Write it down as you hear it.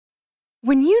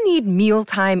When you need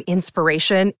mealtime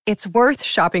inspiration, it's worth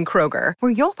shopping Kroger,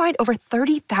 where you'll find over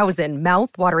 30,000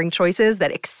 mouth-watering choices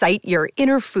that excite your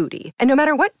inner foodie. And no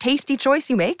matter what tasty choice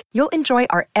you make, you'll enjoy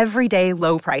our everyday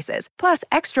low prices, plus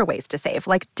extra ways to save,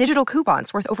 like digital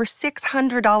coupons worth over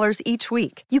 $600 each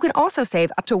week. You can also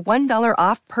save up to $1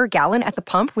 off per gallon at the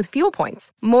pump with fuel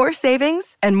points. More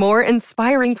savings and more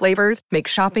inspiring flavors make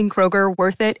shopping Kroger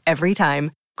worth it every time.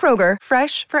 Kroger,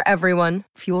 fresh for everyone.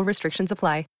 Fuel restrictions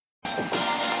apply.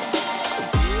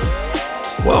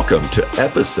 Welcome to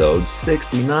episode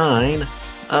 69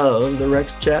 of the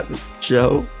Rex Chapman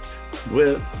Show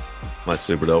with my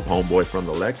super dope homeboy from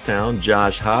the Lextown,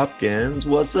 Josh Hopkins.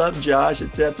 What's up, Josh?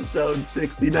 It's episode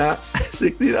 69.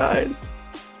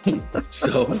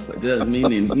 So it doesn't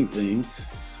mean anything.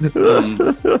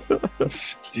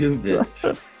 Stupid.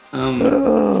 So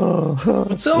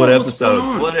what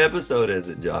episode? What episode is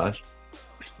it, Josh?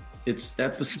 It's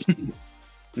episode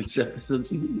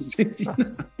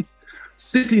 69.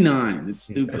 69. It's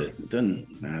stupid. It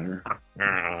doesn't matter.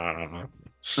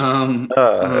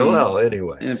 Well,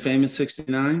 anyway. And famous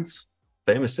 69s?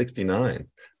 Famous 69.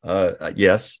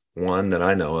 Yes, one that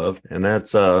I know of, and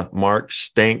that's Mark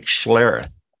Stink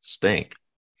Schlereth. Stink.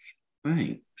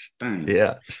 Stink.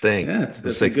 Yeah, Stink. Yeah,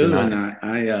 that's a good one.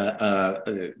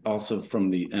 I also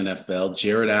from the NFL,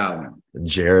 Jared Allen.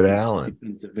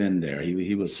 He's been there.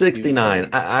 He was 69.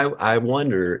 I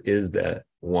wonder, is that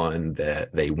one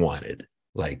that they wanted,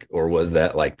 like, or was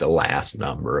that like the last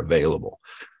number available?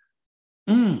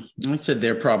 I said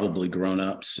they're probably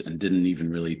grown-ups and didn't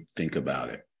even really think about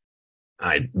it.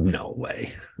 No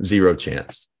way. Zero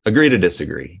chance. Agree to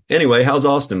disagree. Anyway, how's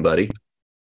Austin, buddy?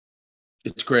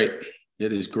 It's great.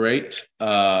 It is great.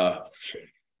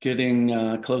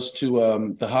 Getting close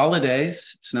to the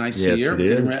holidays. It's nice here. It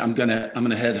is. I'm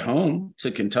gonna head home to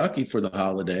Kentucky for the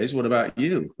holidays. What about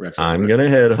you, Rex? I'm gonna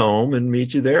head home and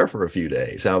meet you there for a few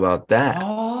days. How about that?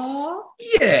 Oh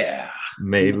yeah.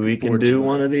 Maybe we can do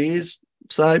one of these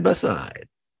side by side.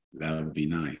 That would be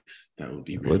nice. That would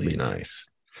be really would be nice.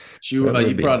 You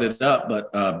brought it up, but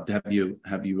have you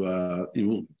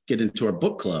we'll get into our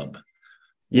book club.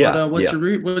 Yeah.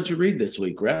 What'd you read this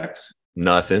week, Rex?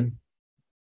 Nothing.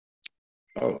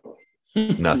 Oh,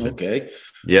 nothing. Okay.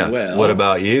 Yeah. Well, what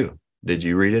about you? Did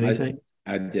you read anything?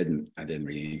 I didn't read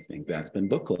anything. That's been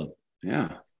book club.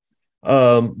 Yeah.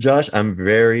 Josh, I'm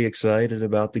very excited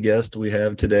about the guest we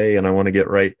have today, and I want to get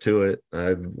right to it.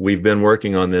 We've been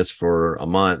working on this for a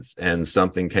month, and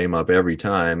something came up every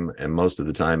time, and most of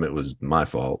the time it was my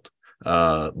fault.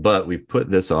 But we've put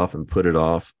this off and put it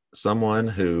off. Someone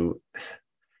who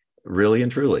really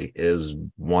and truly is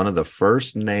one of the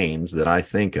first names that I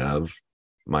think of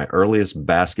my earliest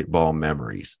basketball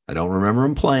memories. I don't remember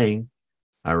him playing.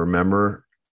 I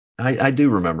do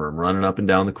remember him running up and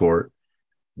down the court,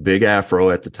 big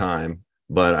afro at the time.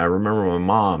 But I remember my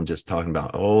mom just talking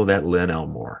about, that Lynn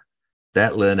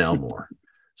Elmore.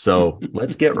 So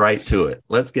let's get right to it.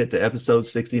 Let's get to episode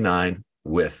 69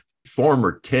 with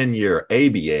former 10-year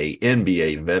ABA,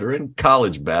 NBA veteran,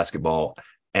 college basketball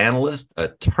analyst,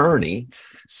 attorney,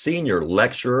 senior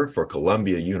lecturer for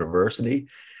Columbia University,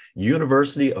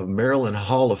 University of Maryland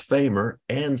Hall of Famer,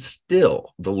 and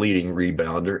still the leading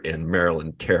rebounder in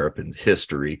Maryland Terrapin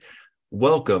history.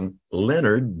 Welcome,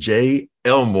 Leonard J.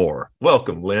 Elmore.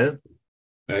 Welcome, Len.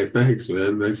 Hey, thanks,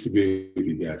 man. Nice to be with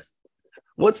you guys.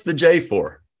 What's the J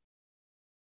for?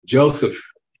 Joseph.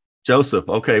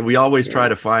 Okay. We always try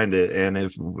to find it. And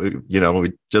if,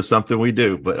 just something we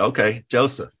do, but okay.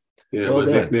 Joseph. Yeah, my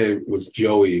nickname was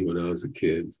Joey when I was a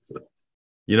kid. So.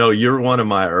 You're one of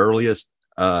my earliest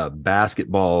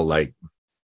basketball,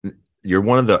 you're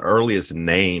one of the earliest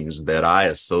names that I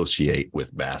associate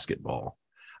with basketball.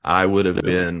 I would have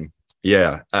been,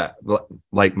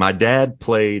 like my dad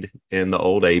played in the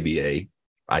old ABA,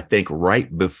 I think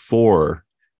right before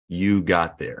you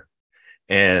got there.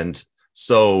 And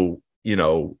so,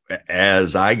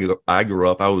 as I grew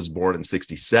up, I was born in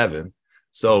 1967.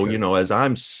 So, as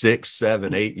I'm 6,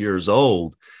 7, 8 years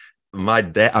old, my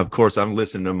dad, of course, I'm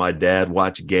listening to my dad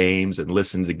watch games and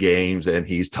listen to games. And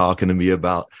he's talking to me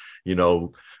about,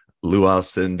 Lou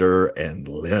Alcindor and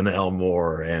Lynn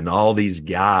Elmore and all these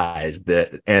guys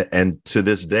that, and to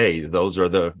this day, those are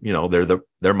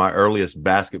they're my earliest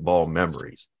basketball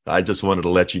memories. I just wanted to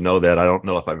let you know that. I don't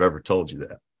know if I've ever told you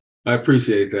that. I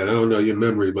appreciate that. I don't know. Your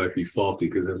memory might be faulty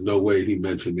because there's no way he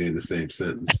mentioned me in the same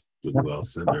sentence. Well,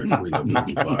 Senator,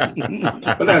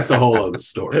 but that's a whole other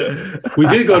story. We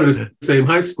did go to the same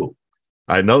high school.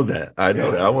 I know that. I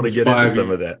want to get into some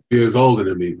of that. Years older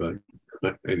than me, but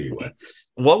anyway.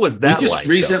 What was that we just like?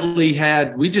 We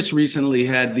just recently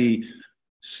had the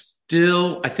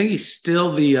I think he's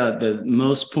still the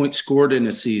most points scored in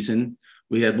a season.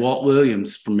 We had Walt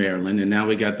Williams from Maryland, and now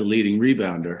we got the leading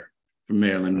rebounder from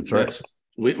Maryland. That's right.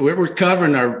 We're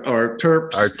covering our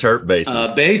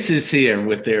Terps bases here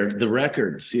with the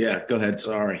records. Yeah, go ahead.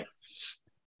 Sorry.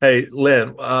 Hey,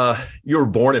 Len, you were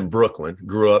born in Brooklyn,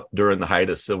 grew up during the height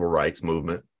of civil rights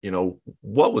movement.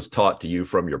 What was taught to you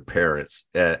from your parents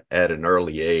at an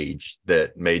early age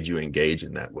that made you engage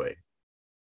in that way?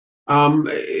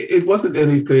 It wasn't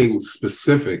anything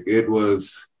specific. It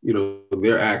was,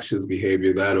 their actions,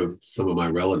 behavior, that of some of my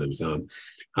relatives.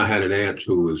 I had an aunt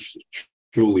who was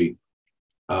truly,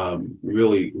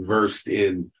 really versed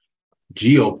in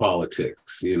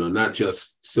geopolitics, not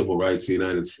just civil rights in the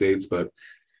United States, but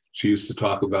she used to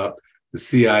talk about the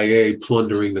CIA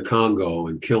plundering the Congo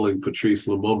and killing Patrice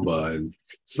Lumumba and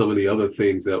some of the other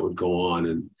things that would go on.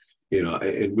 And,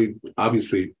 and we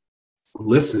obviously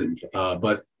listened,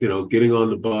 but, getting on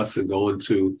the bus and going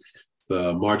to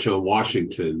the March on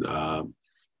Washington,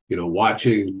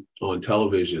 watching on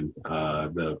television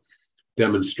the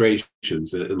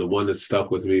demonstrations. And the one that stuck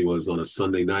with me was on a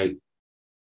Sunday night,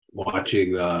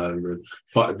 watching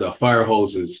the fire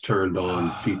hoses turned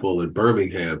on people in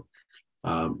Birmingham.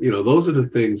 Those are the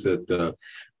things that, that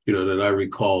I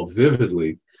recall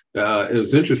vividly. It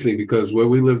was interesting because where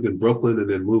we lived in Brooklyn and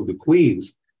then moved to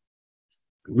Queens,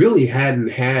 really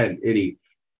hadn't had any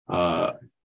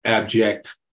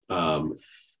abject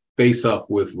face up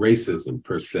with racism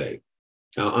per se.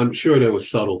 Now, I'm sure there were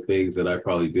subtle things that I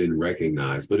probably didn't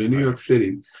recognize, but in New York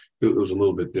City, it was a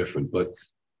little bit different. But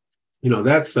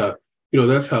that's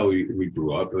how we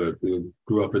grew up. We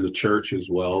grew up in the church as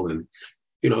well, and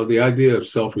the idea of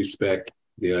self-respect,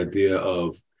 the idea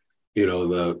of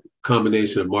the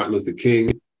combination of Martin Luther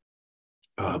King,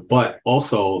 but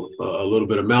also a little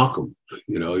bit of Malcolm.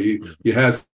 You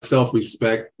have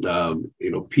self-respect,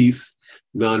 peace,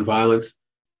 nonviolence,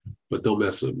 but don't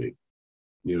mess with me.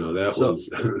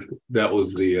 That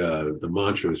was the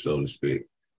mantra, so to speak.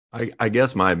 I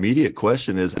guess my immediate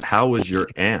question is, how was your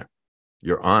aunt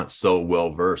so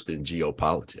well versed in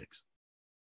geopolitics?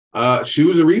 She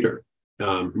was a reader.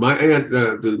 My aunt,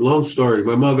 the long story,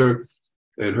 my mother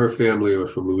and her family were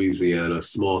from Louisiana, a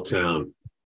small town.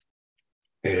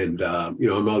 And, my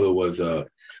mother was a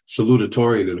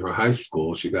salutatorian in her high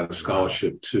school. She got a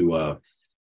scholarship to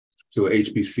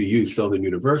HBCU, Southern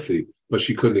University, but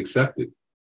she couldn't accept it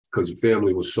because the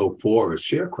family was so poor as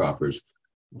sharecroppers.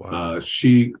 Wow.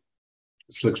 She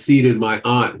succeeded my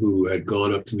aunt, who had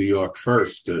gone up to New York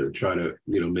first to try to,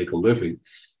 make a living.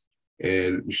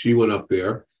 And she went up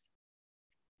there.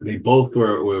 They both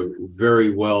were very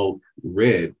well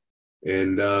read.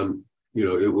 And,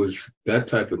 it was that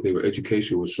type of thing where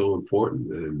education was so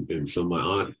important. And so my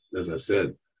aunt, as I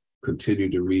said,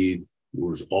 continued to read,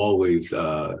 was always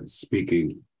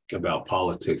speaking about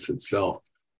politics itself.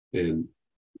 And,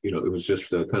 it was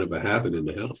just a kind of a habit in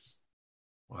the house.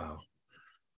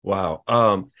 Wow.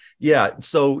 Yeah.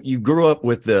 So you grew up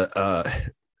with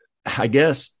I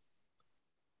guess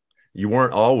you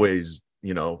weren't always,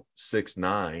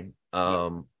 6'9".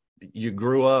 You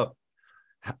grew up,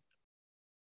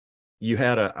 you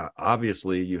had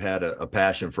obviously you had a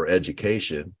passion for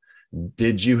education.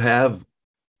 Did you have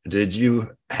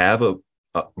a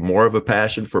more of a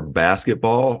passion for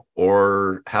basketball,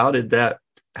 or how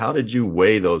did you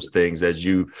weigh those things as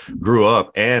you grew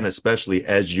up, and especially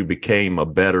as you became a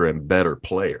better and better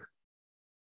player?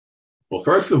 Well,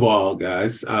 first of all,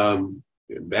 guys,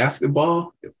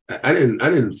 basketball, I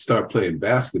didn't start playing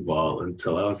basketball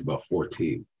until I was about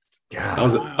 14. Gosh.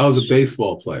 I was a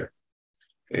baseball player.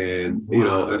 And,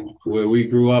 where we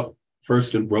grew up,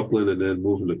 first in Brooklyn and then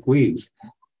moving to Queens,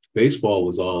 baseball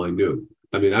was all I knew.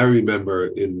 I mean, I remember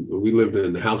we lived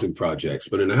in the housing projects,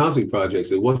 but in the housing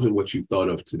projects, it wasn't what you thought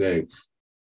of today.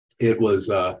 It was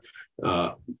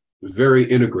very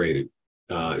integrated.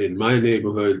 In my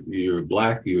neighborhood, you're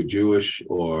Black, you're Jewish,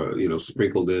 or,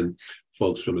 sprinkled in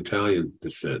folks from Italian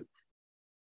descent.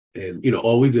 And,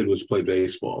 all we did was play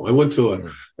baseball. I went to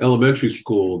an elementary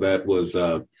school that was,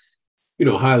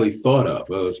 highly thought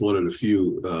of. I was one of the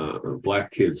few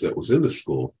Black kids that was in the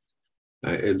school.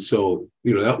 And so,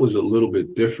 that was a little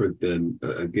bit different than,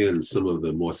 again, some of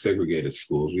the more segregated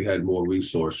schools. We had more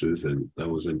resources, and I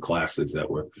was in classes that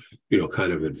were,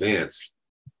 kind of advanced.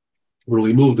 When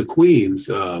we moved to Queens,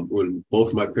 when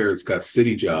both my parents got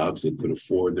city jobs and could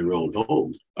afford our own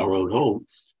home,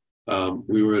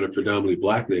 we were in a predominantly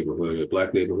Black neighborhood, a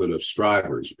Black neighborhood of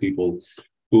strivers, people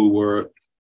who were,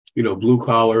 blue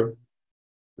collar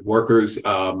workers,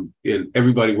 and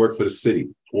everybody worked for the city.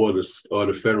 or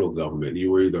the federal government.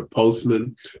 You were either a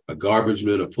postman, a garbage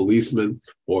man, a policeman,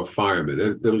 or a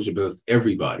fireman. That was about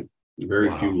everybody.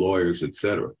 Very few lawyers,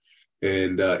 etc.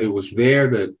 And it was there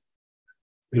that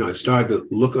I started to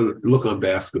look on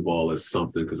basketball as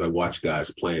something, because I watched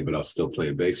guys playing, but I was still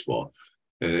playing baseball.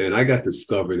 And I got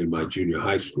discovered in my junior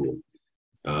high school.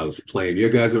 I was playing. You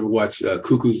guys ever watch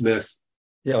Cuckoo's Nest?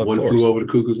 Yeah, of One course. Flew Over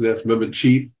the Cuckoo's Nest. Remember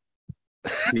Chief?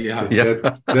 Yeah.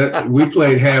 That we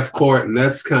played half court, and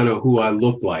that's kind of who I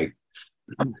looked like.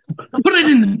 Put it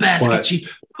in the basket, Chief.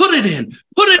 Put it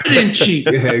in, Chief.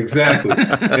 Yeah, exactly.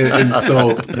 and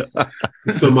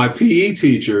so my PE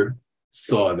teacher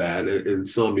saw that and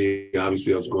saw me.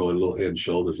 Obviously, I was growing a little head and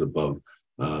shoulders above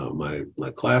my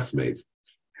classmates.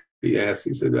 He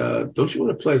said, don't you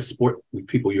want to play a sport with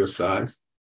people your size?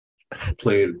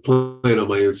 Playing on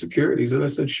my insecurities. And I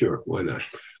said, sure, why not?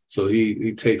 So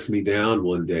he takes me down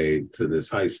one day to this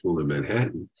high school in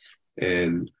Manhattan,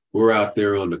 and we're out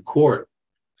there on the court,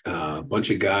 a bunch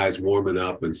of guys warming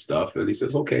up and stuff. And he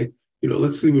says, okay,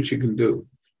 let's see what you can do.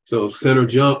 So center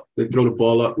jump, they throw the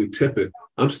ball up, we tip it.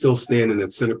 I'm still standing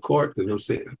at center court because I'm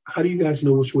saying, how do you guys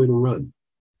know which way to run?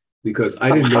 Because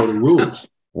I didn't know the rules.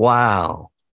 Wow.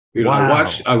 Wow.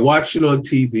 I watched it on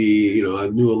TV. I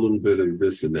knew a little bit of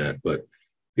this and that, but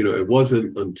it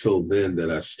wasn't until then that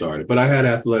I started. But I had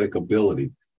athletic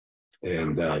ability,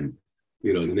 and the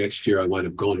next year I wound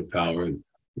up going to Power and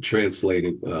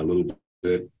translated a little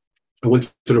bit. I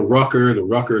went to the Rucker. The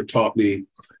Rucker taught me,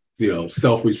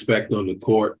 self-respect on the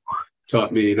court.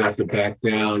 Taught me not to back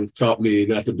down. Taught me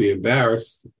not to be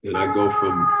embarrassed. And I go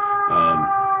from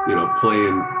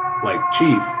playing like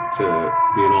Chief to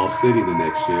being all city the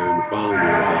next year, and the following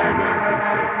year was all American.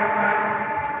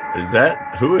 So,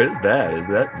 who is that? Is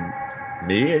that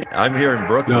me? I'm here in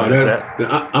Brooklyn.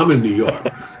 No, I'm in New York.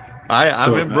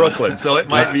 I'm in Brooklyn, so it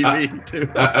might be me too.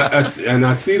 I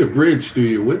see the bridge through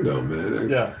your window, man.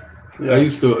 Yeah. I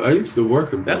used to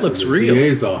work in that looks the real.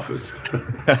 DA's office.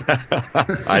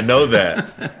 I know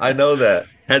that.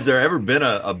 Has there ever been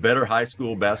a better high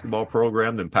school basketball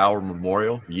program than Power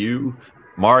Memorial? You,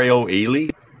 Mario Ely,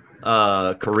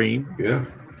 Kareem. Yeah.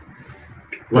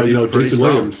 Well, Jason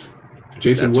Williams.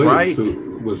 That's right.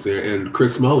 Who was there, and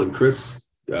Chris Mullen. Chris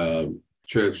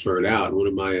transferred out. One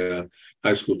of my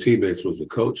high school teammates was the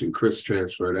coach, and Chris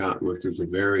transferred out, worked as a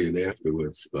Varian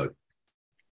afterwards. But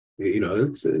it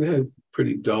had a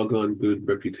pretty doggone good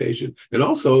reputation. And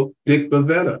also Dick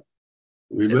Bavetta.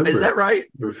 Remember? Is that right?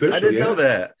 Official, I didn't know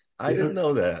that. I didn't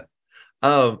know that.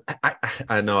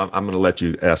 I know I'm going to let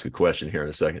you ask a question here in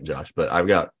a second, Josh, but I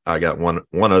got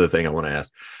one other thing I want to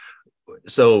ask.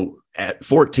 So at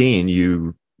 14,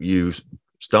 you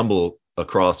stumble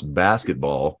across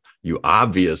basketball. You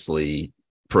obviously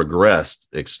progressed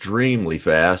extremely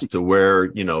fast to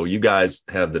where, you guys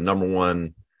have the number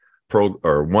one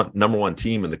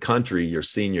team in the country your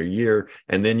senior year.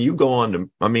 And then you go on to,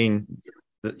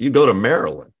 you go to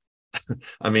Maryland.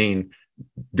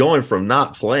 Going from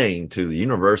not playing to the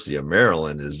University of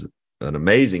Maryland is an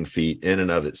amazing feat in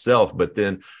and of itself. But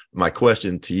then my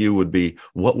question to you would be,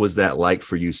 what was that like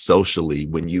for you socially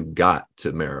when you got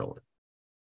to Maryland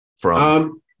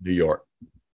from New York?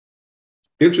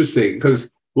 Interesting,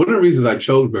 because one of the reasons I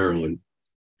chose Maryland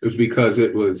was because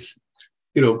it was,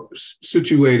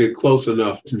 situated close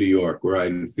enough to New York where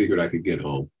I figured I could get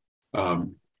home.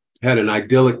 Had an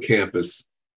idyllic campus,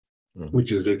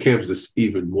 which is a campus that's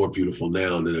even more beautiful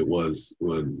now than it was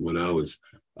when I was.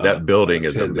 That building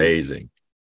is amazing.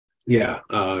 Yeah,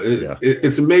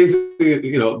 it's amazing,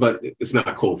 but it's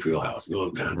not Cold Field House.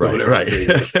 Right.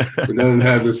 It doesn't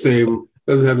have the same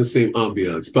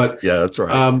ambiance. But yeah, that's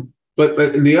right. But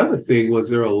the other thing was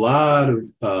there are a lot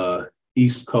of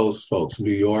East Coast folks,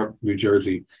 New York, New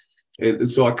Jersey, and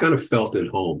so I kind of felt at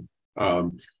home.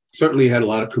 Certainly had a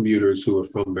lot of commuters who were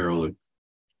from Maryland.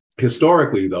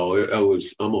 Historically, though, I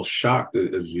was almost shocked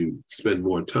as you spend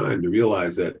more time to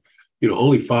realize that,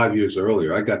 only 5 years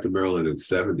earlier, I got to Maryland in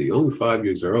 70. Only 5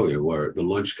 years earlier were the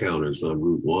lunch counters on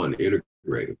Route 1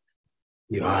 integrated.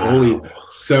 Wow. Only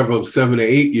 7 to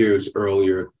 8 years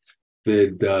earlier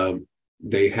did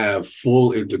they have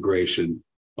full integration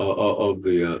of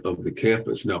the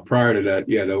campus. Now, prior to that,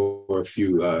 there were a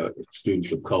few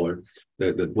students of color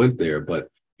that went there, but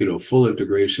full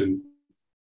integration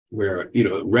where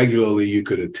regularly you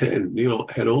could attend,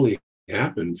 had only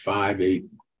happened 5, 8,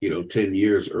 10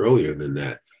 years earlier than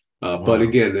that. Wow. But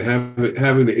again,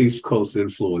 having the East Coast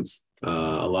influence,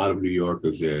 a lot of New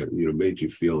Yorkers there, made you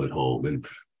feel at home. And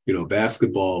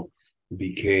basketball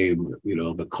became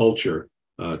the culture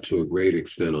to a great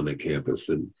extent on the campus,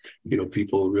 and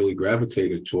people really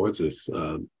gravitated towards us,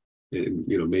 and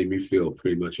made me feel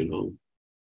pretty much at home.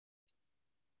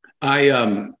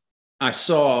 I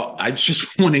saw, I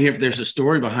just want to hear if there's a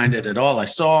story behind it at all. I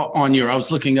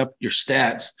was looking up your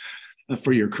stats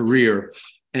for your career,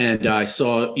 and I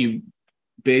saw you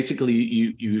basically,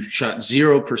 you shot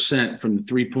 0% from the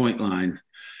 3-point line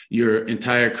your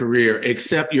entire career,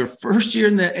 except your first year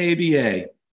in the ABA,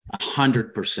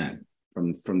 100%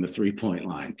 from the 3-point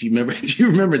line. Do you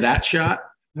remember that shot?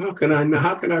 How can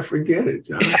I forget it,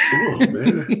 Josh? Come on,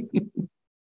 man.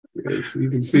 Yes, you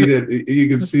can see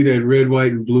that red,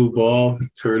 white, and blue ball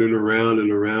turning around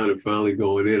and around and finally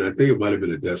going in. I think it might have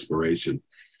been a desperation,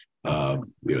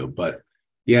 but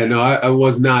yeah, no, I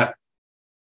was not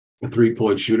a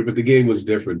 3-point shooter, but the game was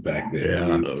different back then.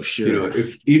 Yeah. I mean, Oh, sure.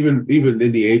 If even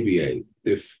in the ABA,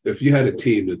 if you had a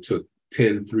team that took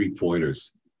 10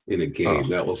 3-pointers in a game,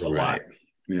 that was a lot.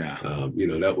 Yeah.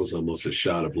 That was almost a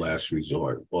shot of last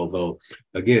resort. Although,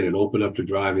 again, it opened up the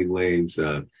driving lanes,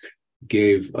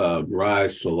 gave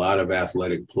rise to a lot of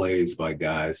athletic plays by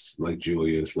guys like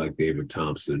Julius, like David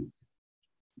Thompson,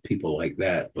 people like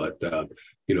that. But,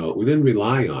 we didn't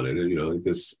rely on it. And,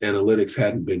 because analytics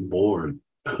hadn't been born,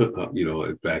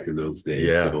 back in those days.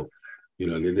 Yeah. So,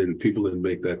 people didn't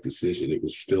make that decision. It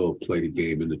was still play the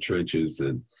game in the trenches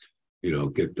and,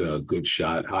 get a good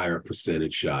shot, higher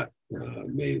percentage shot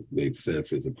made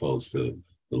sense as opposed to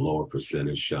the lower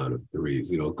percentage shot of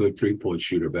threes. A good 3-point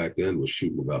shooter back then was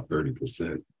shooting about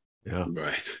 30%. Yeah.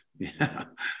 Right. Yeah.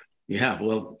 Yeah.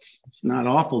 Well, it's not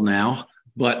awful now,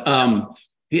 but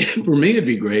for me, it'd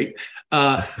be great.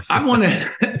 I wanted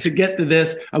to get to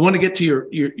this. I want to get to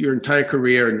your entire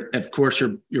career and, of course,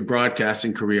 your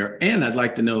broadcasting career. And I'd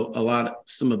like to know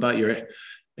some about your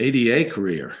ADA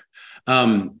career.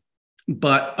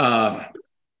 But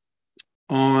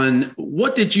on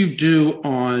what did you do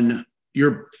on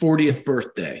your 40th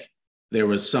birthday? There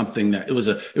was something that it was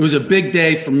a big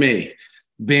day for me,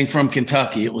 being from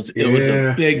Kentucky. It was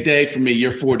a big day for me.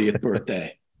 Your 40th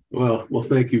birthday. Well,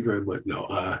 thank you very much.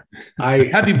 No,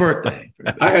 happy birthday.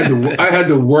 I had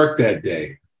to work that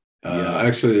day.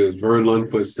 Actually, it was Vern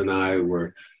Lundquist and I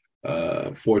were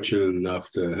fortunate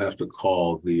enough to have to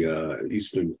call the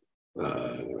Eastern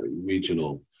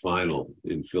Regional Final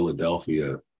in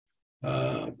Philadelphia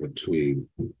between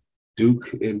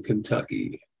Duke and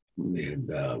Kentucky.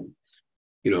 And,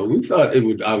 we thought it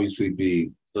would obviously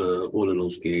be one of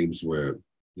those games where,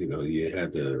 you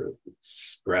had to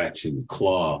scratch and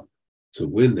claw to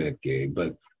win that game,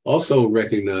 but also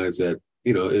recognize that,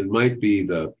 it might be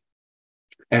the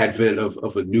advent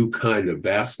of a new kind of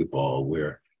basketball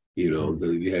where,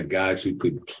 you had guys who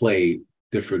could play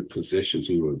different positions,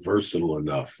 who were versatile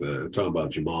enough. Talking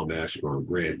about Jamal Mashburn,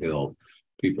 Grant Hill,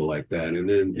 people like that. And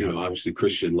then, obviously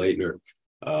Christian Laettner,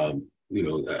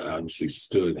 obviously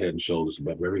stood head and shoulders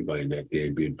above everybody in that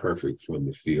game, being perfect from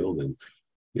the field. And,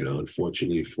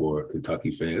 unfortunately for Kentucky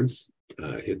fans,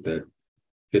 hit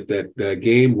that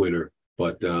game winner.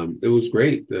 But it was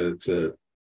great to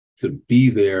be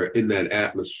there in that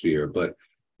atmosphere. But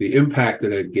the impact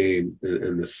of that game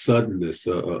and the suddenness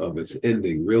of its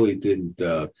ending really didn't.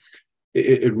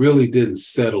 It really didn't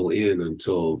settle in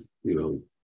until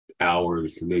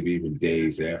hours, maybe even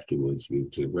days afterwards,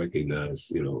 to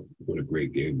recognize what a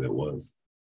great game that was.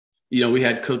 We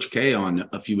had Coach K on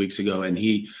a few weeks ago, and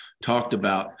he talked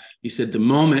about, he said the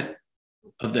moment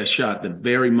of that shot, the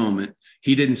very moment,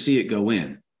 he didn't see it go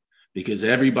in because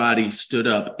everybody stood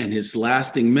up, and his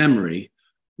lasting memory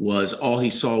was all he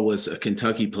saw was a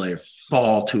Kentucky player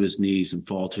fall to his knees and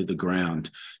fall to the ground.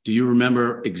 Do you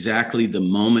remember exactly the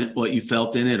moment, what you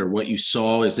felt in it or what you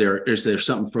saw? Is there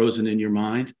something frozen in your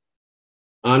mind?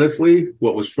 Honestly,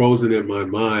 what was frozen in my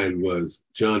mind was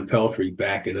John Pelfrey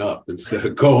backing up instead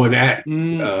of going at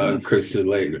Christian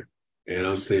Laettner. And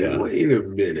I'm saying, wait a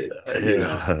minute,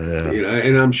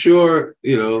 and I'm sure,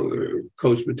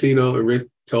 Coach Pitino and Rick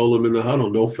told him in the huddle,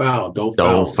 no foul,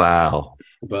 don't foul.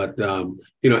 But, and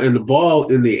the ball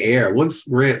in the air, once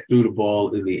Grant threw the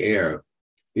ball in the air,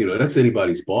 that's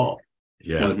anybody's ball.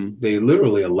 Yeah. But they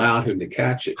literally allowed him to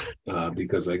catch it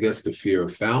because I guess the fear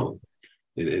of fouling.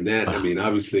 And that,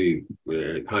 obviously,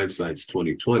 hindsight's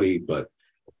 2020, but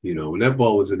when that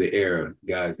ball was in the air,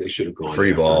 guys, they should have gone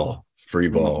free ball.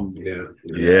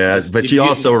 Yeah. But you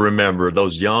also remember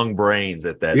those young brains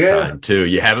at that time too.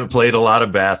 You haven't played a lot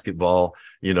of basketball,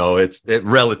 it's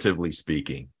relatively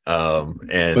speaking.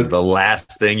 But the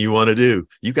last thing you want to do,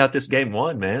 you got this game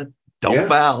won, man. Don't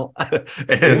foul.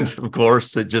 And of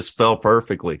course, it just fell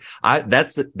perfectly.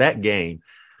 That game.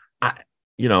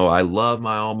 I love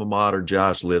my alma mater.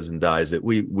 Josh lives and dies it.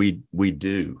 We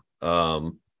do.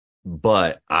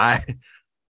 But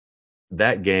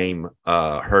that game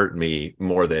hurt me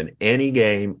more than any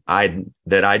game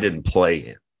that I didn't play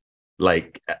in.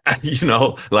 like,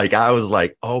 like I was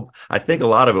like, oh, I think a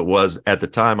lot of it was at the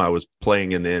time I was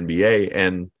playing in the NBA,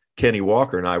 and Kenny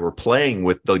Walker and I were playing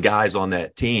with the guys on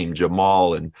that team,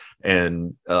 Jamal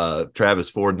and Travis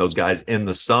Ford and those guys in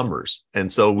the summers.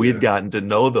 And so we'd gotten to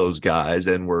know those guys,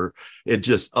 and it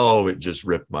just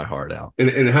ripped my heart out.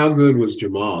 And how good was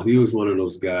Jamal? He was one of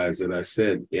those guys that I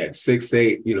said, at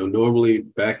 6'8", normally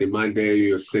back in my day,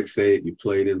 you're 6'8", you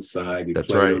played inside, you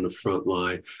played on the front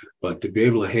line, but to be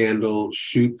able to handle,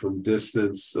 shoot from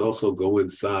distance, also go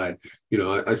inside,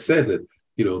 I said that,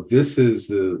 this is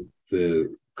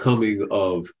the coming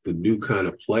of the new kind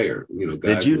of player.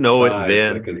 Did you know it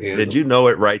then? Did you know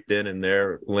it right then and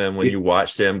there, Lynn, when you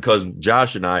watched him? Because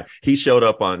Josh and I, he showed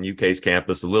up on UK's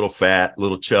campus, a little fat, a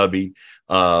little chubby,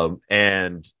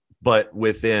 but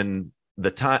within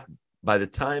the time, by the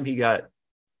time he got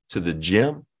to the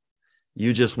gym,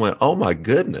 you just went, oh my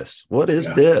goodness, what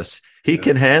is this? He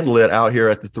can handle it out here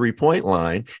at the 3-point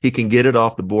line. He can get it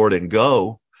off the board and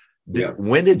go.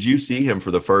 When did you see him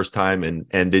for the first time,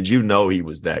 and did you know he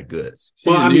was that good?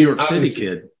 Well, New York City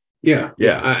kid. Yeah.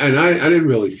 I didn't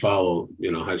really follow,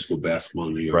 high school basketball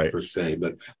in New York per se,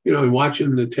 but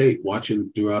watching the tape,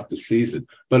 watching throughout the season.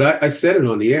 But I said it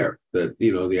on the air that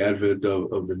the advent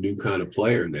of the new kind of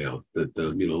player now that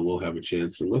we'll have a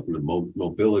chance to look at the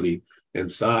mobility and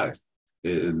size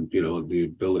and the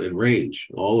ability and range.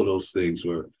 All of those things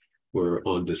were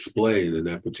on display in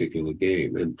that particular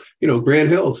game. And, Grant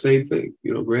Hill, same thing.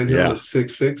 Grant Hill is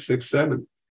 6'6",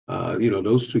 6'7".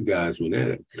 Those two guys went at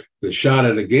it. The shot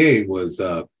of the game was,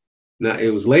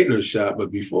 it was Leitner's shot,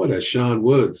 but before that, Sean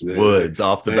Woods, man. Woods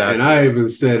off the back. And I even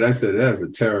said, that's a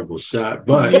terrible shot.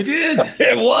 But you did.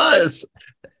 It was.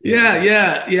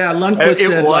 Yeah. Lundqvist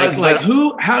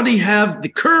said, how do he have the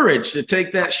courage to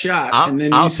take that shot?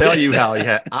 I'll tell you how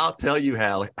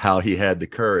he had the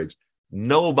courage.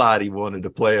 Nobody wanted to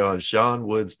play on Sean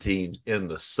Wood's team in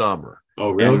the summer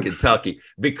in Kentucky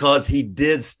because he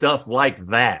did stuff like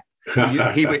that.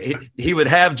 He would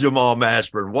have Jamal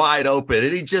Mashburn wide open,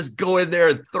 and he'd just go in there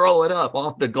and throw it up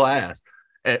off the glass.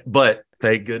 But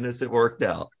thank goodness it worked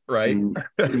out, right?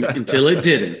 Until it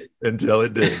didn't. Until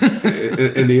it did.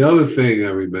 And the other thing I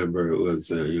remember was,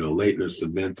 Leitner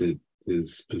cemented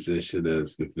his position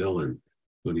as the villain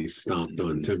when he stomped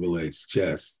on Timberlake's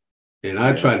chest. And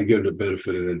I tried to give him the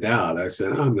benefit of the doubt. I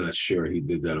said, I'm not sure he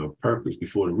did that on purpose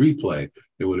before the replay.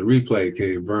 And when the replay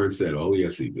came, Vern said, oh,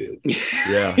 yes, he did.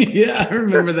 Yeah, I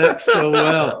remember that so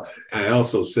well. I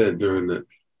also said during the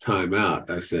timeout,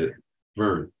 I said,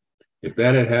 Vern, if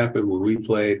that had happened when we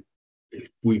played,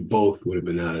 we both would have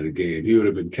been out of the game. He would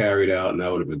have been carried out, and I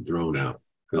would have been thrown out.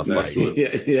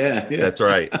 Yeah. That's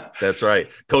right.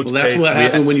 Coach, that's what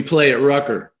happened when you play at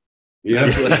Rucker. Yeah,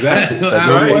 exactly. That's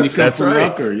right. That's right.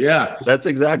 Rucker, yeah, that's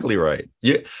exactly right.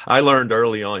 I learned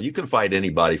early on you can fight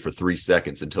anybody for 3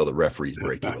 seconds until the referees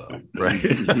break you up. Right.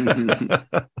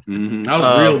 I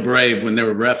was real brave when there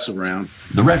were refs around.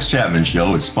 The Rex Chapman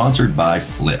Show is sponsored by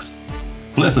Fliff.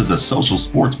 Fliff is a social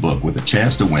sports book with a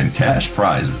chance to win cash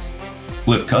prizes.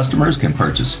 Fliff customers can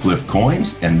purchase Fliff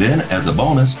coins, and then as a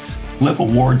bonus, Fliff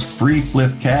awards free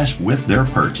Fliff cash with their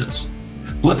purchase.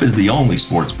 Fliff is the only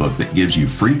sports book that gives you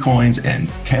free coins and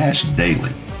cash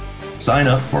daily. Sign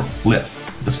up for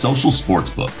Fliff, the social sports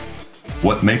book.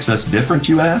 What makes us different,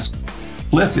 you ask?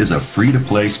 Fliff is a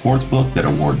free-to-play sports book that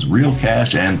awards real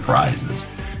cash and prizes.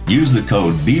 Use the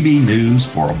code BBNews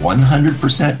for a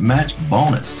 100% match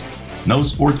bonus. No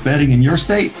sports betting in your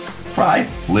state? Try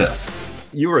Fliff.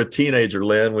 You were a teenager,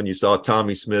 Lynn, when you saw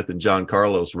Tommy Smith and John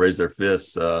Carlos raise their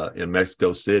fists in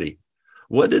Mexico City.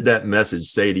 What did that message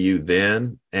say to you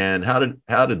then, and how did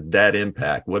that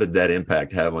impact? What did that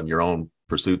impact have on your own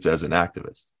pursuits as an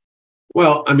activist?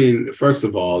 Well, I mean, first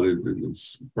of all,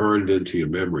 it's burned into your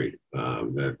memory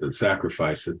that the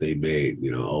sacrifice that they made.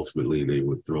 Ultimately they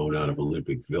were thrown out of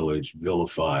Olympic Village,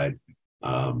 vilified,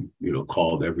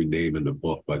 called every name in the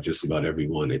book by just about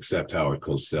everyone except Howard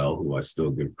Cosell, who I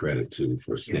still give credit to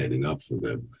for standing up for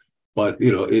them. But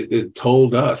it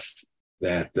told us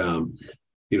that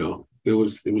it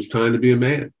was time to be a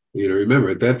man. Remember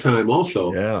at that time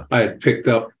also, I had picked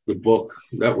up the book.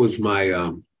 That was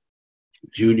my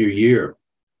junior year.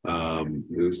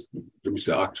 It was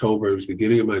October. It was the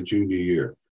beginning of my junior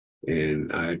year,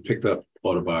 and I picked up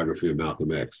Autobiography of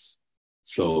Malcolm X.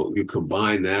 So you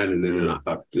combine that, and then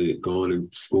going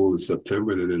in school in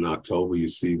September, and then in October you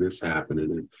see this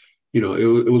happening, and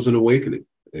it was an awakening.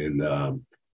 And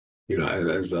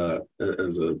as a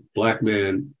Black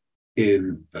man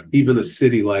in even a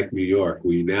city like New York,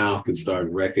 we now can start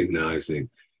recognizing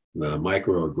the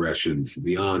microaggressions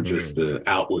beyond just the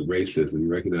outward racism. You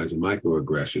recognize the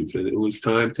microaggressions, and it was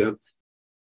time to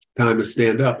time to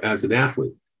stand up as an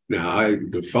athlete. Now,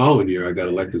 the following year, I got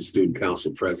elected student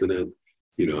council president.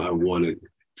 I wanted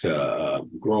to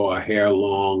grow our hair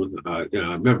long. I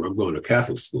remember I'm going to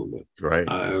Catholic school, but Right.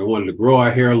 I wanted to grow our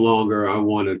hair longer. I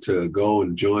wanted to go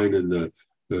and join in the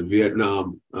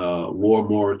Vietnam War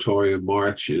moratorium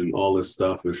march and all this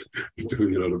stuff.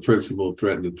 The principal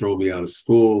threatened to throw me out of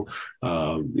school.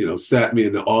 Sat me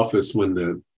in the office when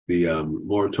the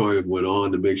moratorium went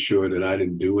on to make sure that I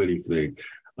didn't do anything.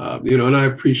 And I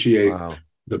appreciate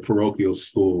the parochial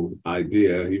school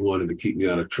idea. He wanted to keep me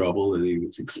out of trouble, and he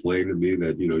explained to me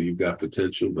that, you've got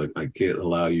potential, but I can't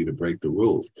allow you to break the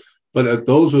rules. But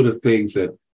those were the things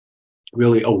that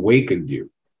really awakened you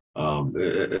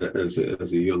as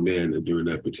a young man during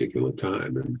that particular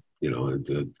time. And,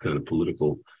 and kind of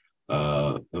political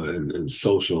and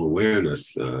social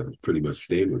awareness pretty much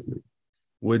stayed with me.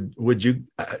 Would you,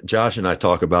 Josh and I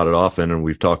talk about it often, and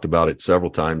we've talked about it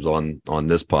several times on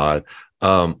this pod.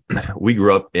 We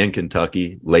grew up in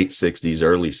Kentucky, late 60s,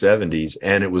 early 70s,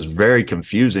 and it was very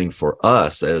confusing for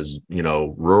us as,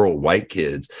 rural white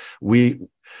kids.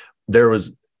 There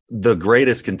was the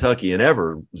greatest Kentuckian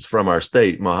ever was from our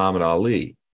state, Muhammad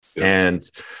Ali. Yeah.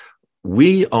 And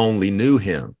we only knew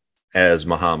him as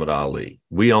Muhammad Ali.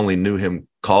 We only knew him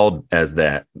called as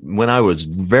that. When I was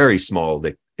very small,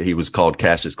 that he was called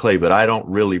Cassius Clay, but I don't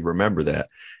really remember that.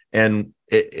 And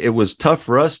it was tough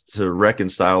for us to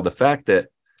reconcile the fact that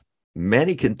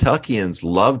many Kentuckians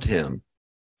loved him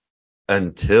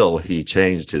until he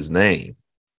changed his name.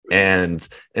 And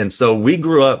so we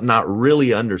grew up not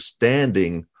really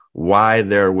understanding why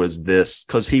there was this,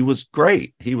 because he was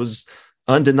great. He was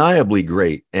undeniably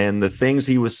great. And the things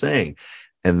he was saying.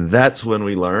 And that's when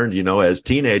we learned, as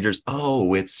teenagers,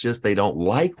 it's just they don't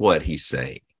like what he's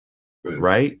saying.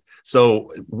 Right. So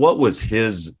what was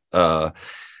his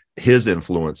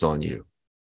influence on you?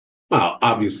 Well,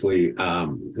 obviously,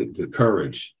 the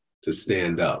courage to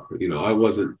stand up. I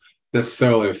wasn't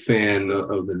necessarily a fan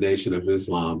of the Nation of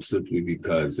Islam simply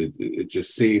because it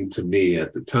just seemed to me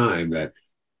at the time that,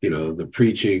 the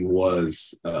preaching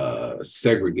was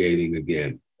segregating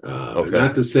again.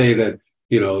 Not to say that,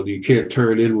 you can't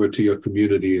turn inward to your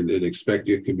community and expect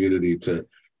your community to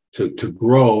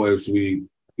grow as we,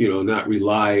 not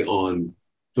rely on,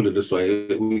 put it this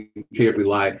way, we can't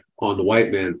rely on the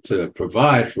white man to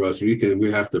provide for us.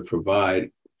 We have to provide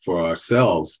for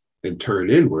ourselves and turn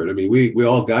inward. I mean, we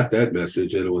all got that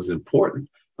message and it was important.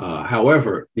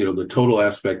 However, the total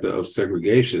aspect of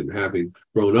segregation, having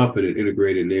grown up in an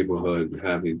integrated neighborhood,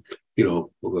 having,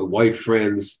 white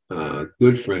friends,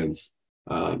 good friends,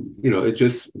 it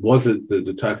just wasn't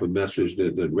the type of message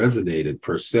that resonated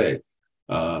per se.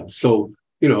 But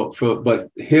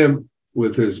him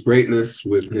with his greatness,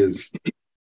 with his,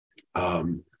 I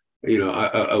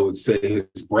would say his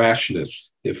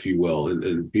brashness, if you will,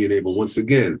 and being able once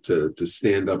again to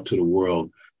stand up to the world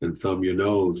and thumb your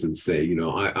nose and say,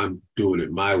 I'm doing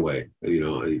it my way.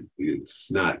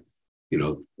 It's not,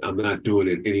 I'm not doing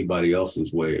it anybody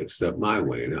else's way except my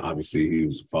way. And obviously he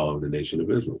was following the Nation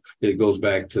of Islam. It goes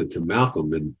back to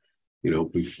Malcolm, and,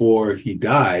 before he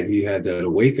died, he had that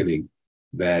awakening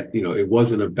that, it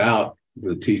wasn't about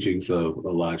the teachings of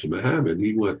Elijah Muhammad.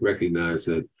 He recognized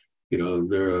that,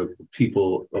 there are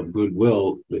people of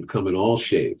goodwill that come in all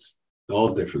shades,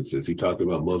 all differences. He talked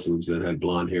about Muslims that had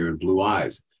blonde hair and blue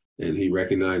eyes, and he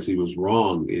recognized he was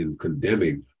wrong in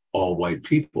condemning all white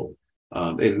people.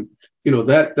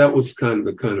 That was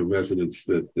the kind of resonance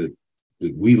that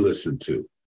we listened to.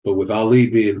 But with Ali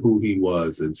being who he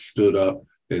was and stood up,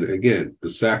 and again, the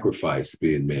sacrifice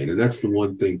being made. And that's the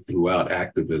one thing throughout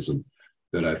activism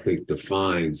that I think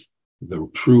defines the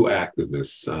true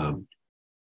activists.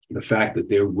 The fact that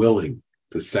they're willing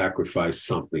to sacrifice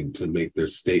something to make their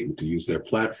statement, to use their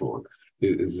platform,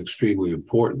 is extremely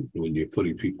important when you're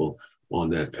putting people on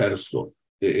that pedestal.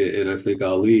 And I think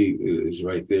Ali is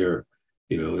right there,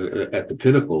 at the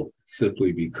pinnacle,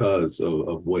 simply because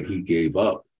of what he gave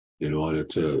up in order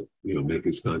to, make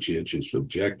his conscientious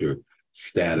objector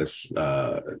status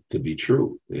to be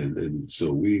true. And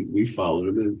so we followed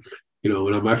him. And,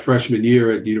 when my freshman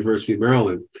year at the University of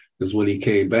Maryland is when he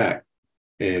came back.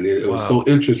 And it was so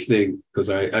interesting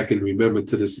because I can remember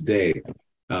to this day,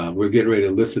 we're getting ready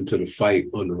to listen to the fight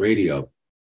on the radio.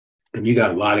 And you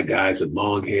got a lot of guys with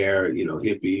long hair,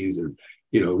 hippies, and,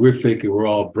 we're thinking we're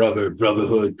all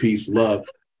brotherhood, peace, love.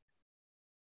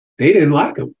 They didn't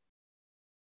like him.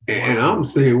 And I'm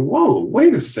saying, whoa,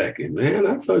 wait a second, man.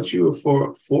 I thought you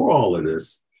were for all of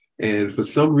this. And for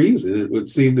some reason, it would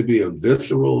seem to be a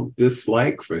visceral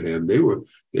dislike for him. They were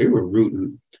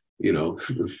rooting,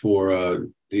 for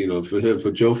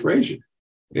Joe Frazier.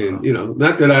 And,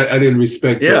 not that I didn't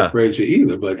respect Joe Frazier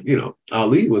either, but,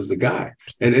 Ali was the guy.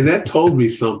 And that told me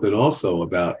something also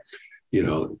about,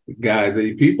 guys,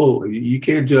 people, you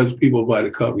can't judge people by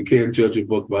the cover. You can't judge a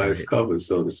book by its cover,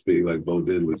 so to speak, like Bo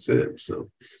Diddley said. So,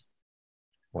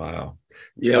 wow.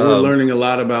 Yeah, we're learning a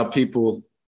lot about people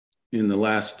in the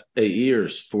last 4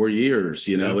 years.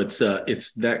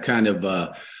 It's that kind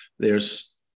of,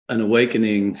 there's an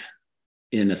awakening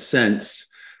in a sense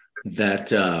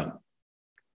that I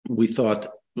thought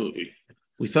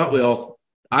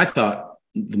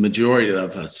the majority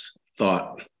of us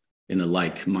thought in a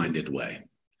like-minded way.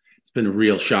 It's been a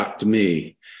real shock to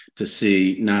me to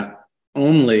see not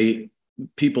only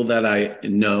people that I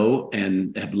know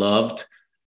and have loved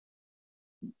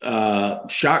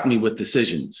shock me with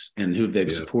decisions and who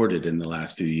they've supported in the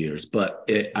last few years, but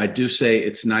I do say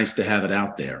it's nice to have it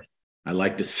out there. I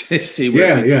like to see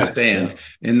where people stand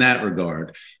in that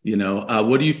regard.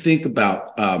 What do you think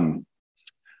about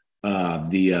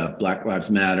the Black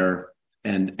Lives Matter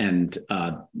and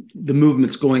the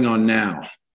movements going on now?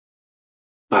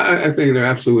 I think they're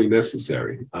absolutely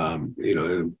necessary.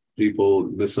 And people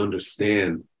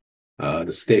misunderstand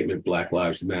the statement Black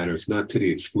Lives Matter. It's not to the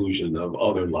exclusion of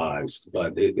other lives,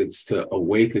 but it's to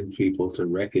awaken people to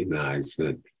recognize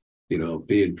that,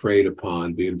 being preyed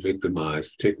upon, being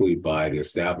victimized, particularly by the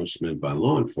establishment, by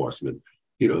law enforcement,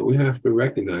 we have to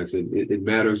recognize that it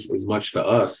matters as much to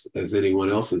us as anyone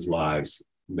else's lives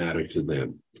matter to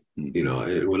them.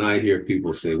 And when I hear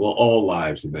people say, well, all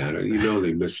lives matter,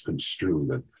 they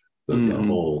misconstrue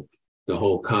the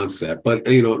whole concept. But,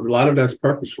 a lot of that's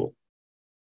purposeful.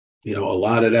 A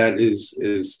lot of that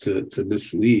is to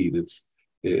mislead.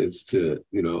 It's to,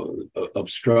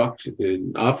 obstruct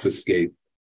and obfuscate,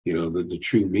 the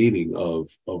true meaning of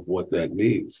what that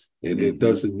means. And it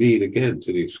doesn't mean, again,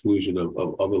 to the exclusion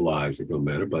of other lives that don't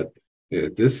matter. But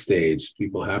at this stage,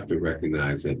 people have to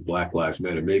recognize that Black Lives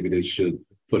Matter. Maybe they should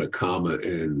put a comma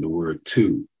in the word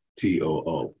 "to,"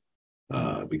 T-O-O,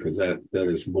 because that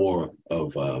is more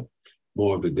of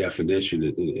the definition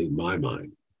in my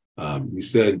mind. You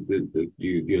said that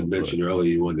you had mentioned earlier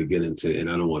you wanted to get into, and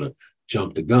I don't want to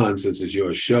jump the gun since it's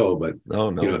your show, but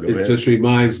it just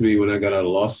reminds me when I got out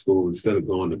of law school, instead of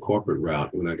going the corporate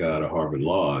route, when I got out of Harvard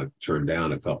Law, I turned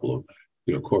down a couple of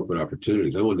corporate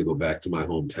opportunities. I wanted to go back to my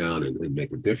hometown and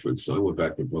make a difference. So I went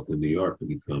back to Brooklyn, New York, to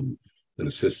become an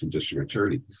assistant district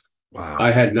attorney. Wow.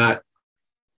 I had not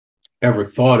ever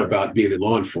thought about being in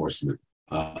law enforcement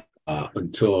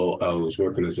until I was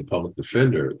working as a public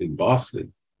defender in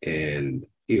Boston. And,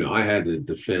 I had to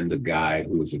defend a guy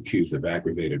who was accused of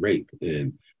aggravated rape.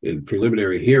 And in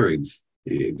preliminary hearings,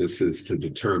 this is to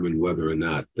determine whether or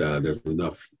not there's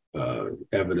enough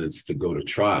evidence to go to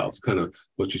trial. It's kind of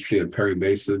what you see in Perry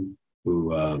Mason,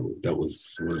 who that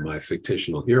was one of my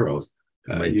fictional heroes.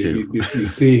 You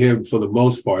see him for the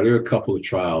most part. There are a couple of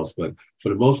trials, but for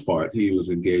the most part, he was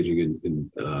engaging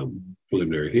in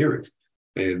preliminary hearings.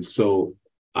 And so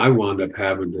I wound up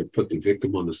having to put the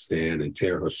victim on the stand and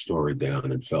tear her story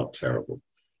down, and felt terrible.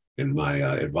 And my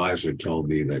advisor told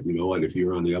me that, if you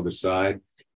were on the other side,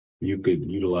 you could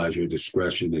utilize your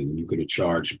discretion and you could have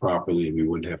charged properly and we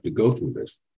wouldn't have to go through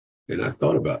this. And I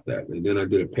thought about that. And then I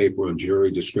did a paper on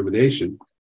jury discrimination.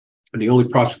 And the only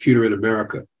prosecutor in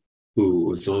America who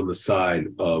was on the side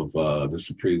of the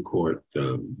Supreme Court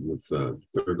with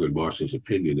Thurgood Marshall's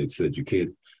opinion and said you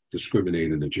can't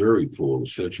discriminate in the jury pool,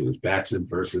 essentially, was Batson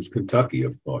versus Kentucky,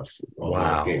 of course, all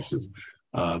our cases,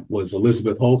 was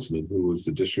Elizabeth Holtzman, who was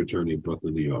the district attorney in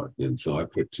Brooklyn, New York. And so I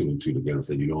put two and two together and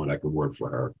said, I can work for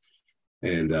her.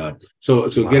 And so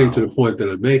getting to the point that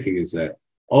I'm making is that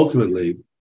ultimately,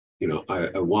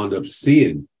 I wound up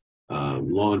seeing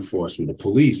law enforcement, the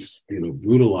police,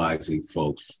 brutalizing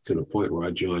folks to the point where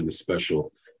I joined the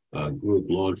special group,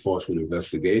 Law Enforcement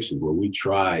Investigation, where we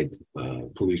tried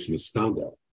police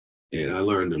misconduct. And I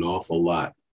learned an awful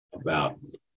lot about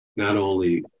not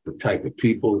only the type of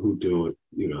people who do it,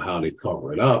 how they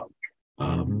cover it up.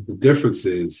 The difference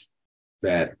is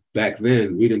that back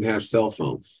then we didn't have cell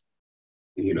phones.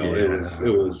 It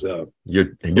was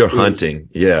you're hunting.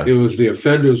 It was the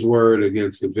offender's word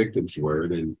against the victim's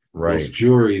word. And most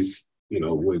juries,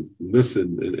 would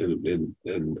listen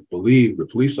and believe the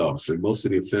police officer. Most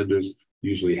of the offenders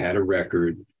usually had a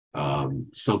record,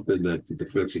 something that the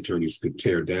defense attorneys could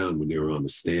tear down when they were on the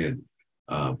stand.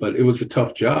 But it was a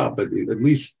tough job, but at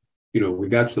least, we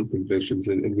got some convictions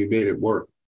and we made it work.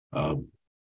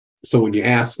 So when you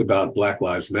ask about Black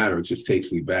Lives Matter, it just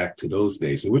takes me back to those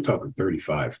days. And we're talking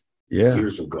 35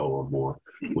 years ago or more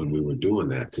when we were doing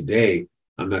that. Today,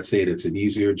 I'm not saying it's an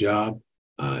easier job,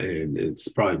 And it's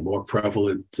probably more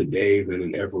prevalent today than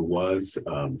it ever was,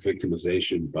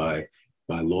 victimization by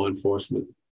law enforcement.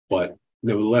 But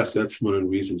nevertheless, that's one of the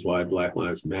reasons why Black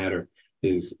Lives Matter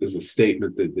is a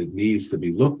statement that needs to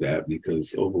be looked at,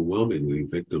 because overwhelmingly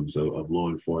victims of law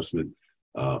enforcement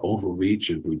overreach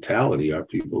and brutality are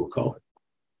people of color.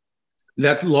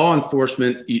 That law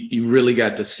enforcement, you really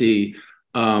got to see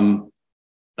and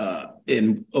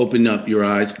open up your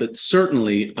eyes, but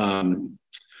certainly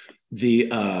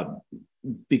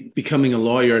becoming a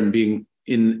lawyer and being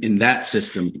in that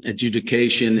system,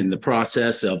 adjudication, in the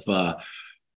process of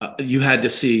you had to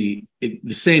see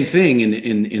the same thing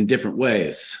in different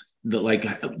ways.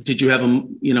 Did you have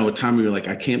a time where you're like,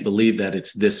 I can't believe that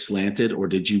it's this slanted, or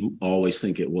did you always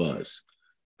think it was?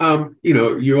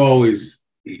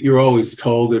 You're always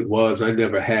told it was. I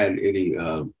never had any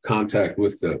contact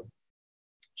with the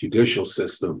judicial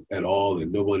system at all,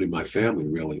 and no one in my family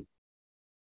really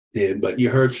did. But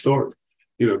you heard stories.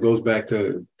 It goes back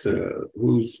to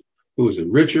who was it?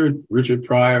 Richard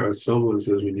Pryor, or someone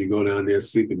says, when you go down there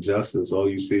seeking justice, all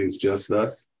you see is just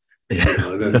us. That's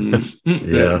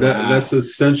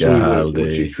essentially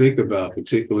what you think about,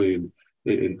 particularly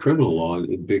in criminal law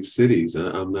in big cities.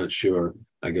 I'm not sure.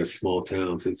 I guess small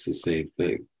towns, it's the same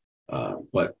thing.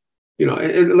 But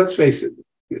and let's face it,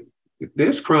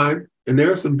 there's crime, and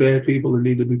there are some bad people that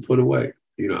need to be put away.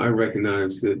 I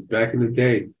recognize that back in the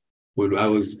day when I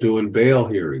was doing bail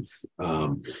hearings,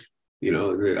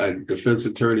 defense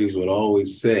attorneys would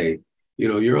always say,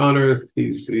 Your Honor,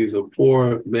 he's a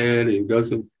poor man. He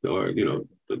doesn't, or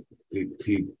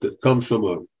he comes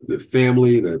from the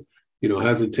family that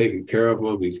hasn't taken care of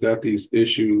him. He's got these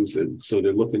issues, and so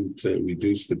they're looking to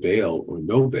reduce the bail or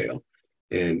no bail.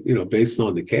 And based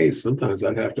on the case, sometimes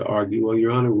I'd have to argue, well,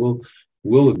 Your Honor,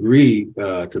 we'll agree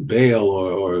to bail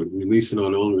or release it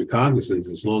on own recognizance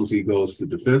as long as he goes to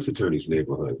defense attorney's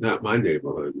neighborhood, not my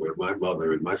neighborhood where my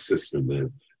mother and my sister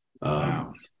live.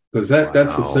 Because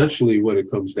that's essentially what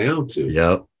it comes down to.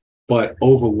 Yep. But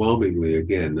overwhelmingly,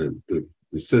 again,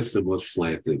 the system was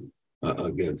slanted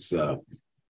against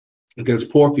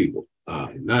poor people,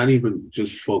 not even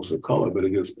just folks of color, but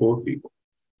against poor people.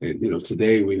 And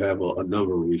today we have a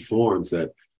number of reforms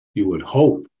that you would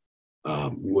hope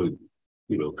would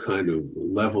kind of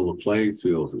level the playing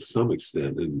field to some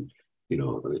extent, and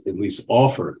at least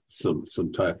offer some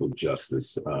type of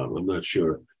justice. I'm not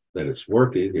sure that it's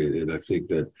working, and I think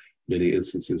that many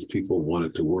instances people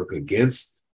wanted to work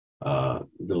against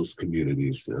those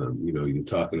communities. You're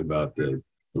talking about the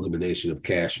elimination of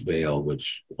cash bail,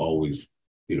 which always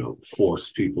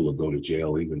forced people to go to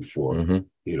jail, even for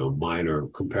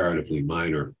comparatively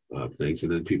minor things,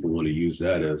 and then people want to use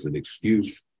that as an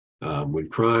excuse when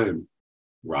crime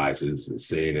rises, and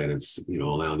saying that it's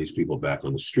allowing these people back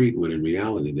on the street, when in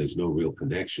reality there's no real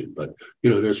connection. But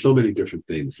there's so many different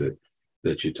things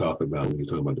that you talk about when you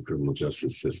talk about the criminal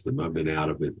justice system. I've been out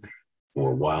of it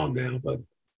for a while now, but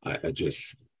I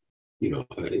just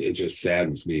it just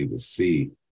saddens me to see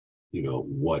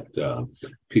what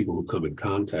people who come in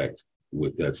contact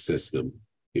with that system,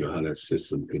 how that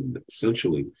system can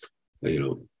essentially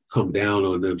come down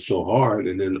on them so hard,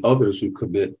 and then others who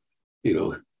commit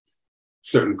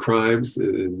certain crimes,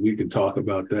 and we can talk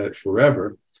about that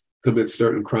forever, commit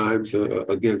certain crimes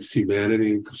against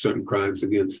humanity, certain crimes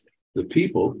against the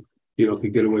people,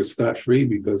 can get away scot-free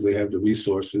because they have the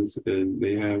resources and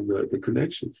they have the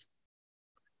connections.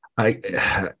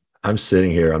 I'm sitting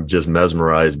here, I'm just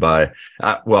mesmerized by,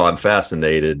 I'm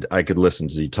fascinated. I could listen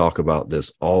to you talk about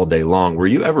this all day long. Were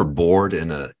you ever bored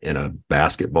in a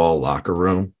basketball locker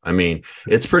room? I mean,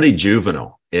 it's pretty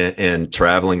juvenile in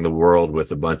traveling the world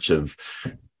with a bunch of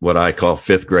what I call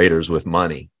fifth graders with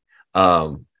money.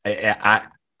 I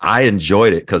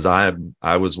enjoyed it because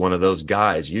I was one of those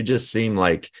guys. You just seemed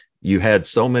like you had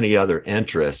so many other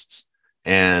interests.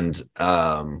 And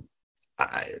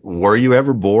were you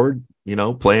ever bored,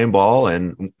 playing ball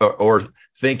or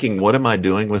thinking, what am I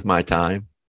doing with my time?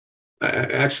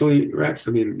 Actually, Rex,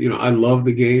 I mean, I love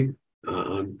the game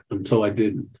until I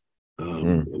didn't.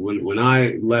 When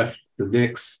I left the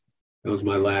Knicks, that was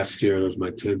my last year. It was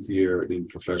my 10th year in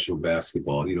professional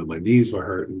basketball. My knees were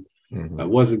hurting. I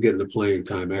wasn't getting the playing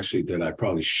time actually that I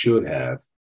probably should have.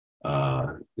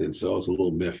 And so I was a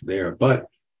little miffed there. But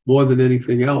more than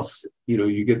anything else,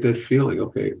 you get that feeling,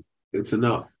 okay, it's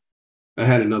enough. I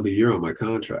had another year on my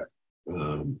contract,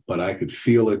 but I could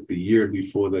feel it the year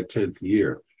before that 10th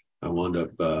year. I wound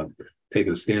up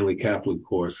taking a Stanley Kaplan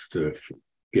course to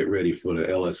get ready for the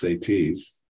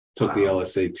LSATs. Took the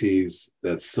LSATs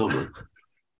that summer.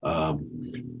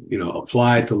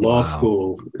 Applied to law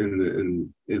school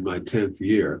in my 10th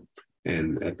year.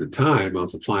 And at the time, I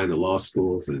was applying to law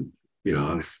schools, and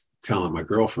I was telling my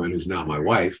girlfriend, who's now my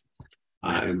wife,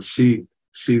 and she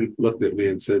looked at me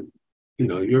and said,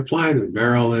 you're applying to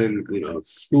Maryland,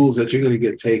 schools that you're going to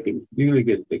get taken, you're going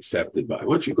to get accepted by.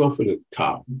 Why don't you go for the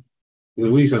top?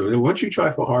 Why don't you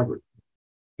try for Harvard?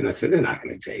 And I said, they're not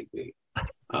going to take me.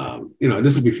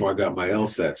 This is before I got my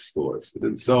LSAT scores.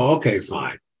 And so, okay,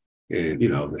 fine. And,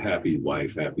 happy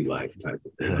wife, happy life type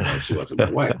of thing. She wasn't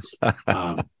my wife.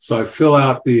 So I fill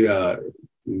out the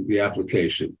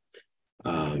application.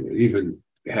 Even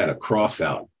had a cross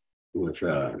out with,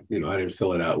 I didn't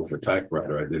fill it out with a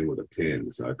typewriter. I did it with a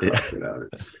pen. So I crossed it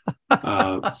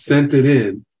out. Sent it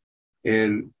in.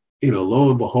 And, lo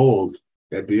and behold,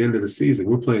 at the end of the season,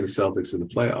 we're playing the Celtics in the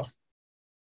playoffs.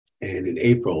 And in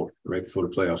April, right before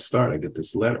the playoffs start, I get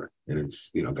this letter, and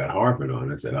it's, got Harvard on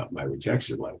it. I said, my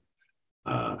rejection letter.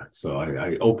 So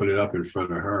I opened it up in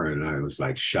front of her, and I was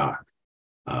like shocked.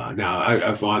 Now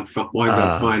I wind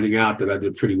up finding out that I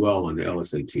did pretty well on the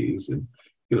LSATs and,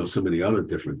 so many other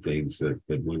different things that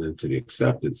went into the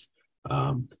acceptance.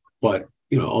 But,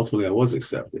 ultimately I was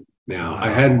accepted. Now I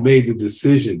hadn't made the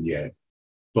decision yet,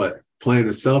 but playing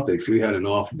the Celtics, we had an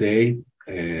off day.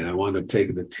 And I wound up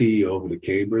taking the T over to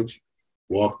Cambridge,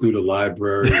 walked through the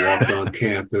library, walked on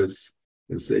campus,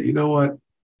 and said, you know what?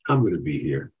 I'm going to be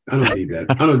here. I don't need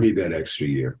that. I don't need that extra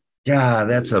year. Yeah,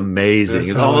 that's amazing.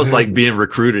 It's almost like being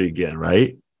recruited again,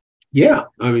 right? Yeah.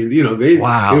 I mean,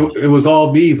 it was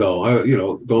all me,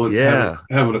 though. Going,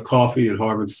 having a coffee in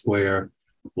Harvard Square,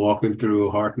 walking through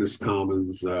Harkness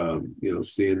Commons,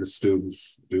 seeing the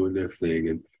students doing their thing.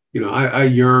 And I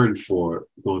yearned for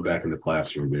going back in the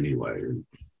classroom anyway. And,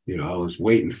 I was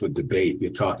waiting for debate.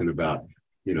 You're talking about,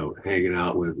 hanging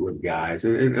out with guys.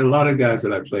 And a lot of guys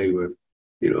that I played with,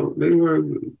 they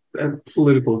had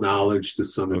political knowledge to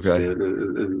some extent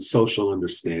and social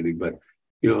understanding. But,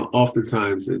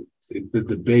 oftentimes the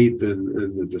debate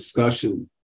and the discussion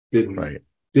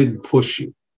didn't push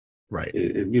you. Right.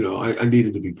 And I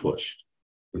needed to be pushed.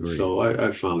 And so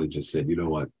I finally just said, you know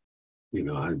what?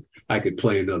 I could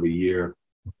play another year,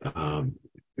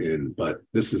 but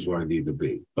this is where I need to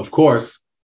be. Of course,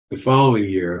 the following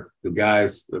year, the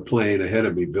guys playing ahead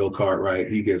of me, Bill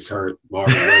Cartwright, he gets hurt.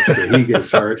 Marvin Webster, he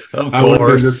gets hurt. I was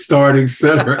in the starting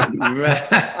center.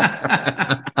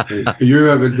 You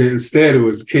remember, instead it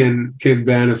was Ken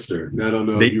Bannister. I don't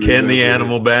know. Ken the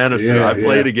Animal Bannister. Yeah, I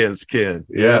played against Ken.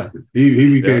 Yeah.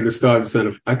 He became the starting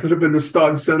center. I could have been the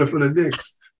starting center for the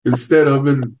Knicks. Instead, I'm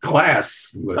in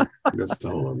class. But that's the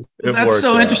whole. That's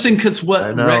so interesting because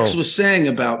what Rex was saying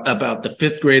about the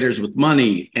fifth graders with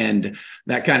money and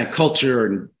that kind of culture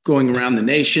and going around the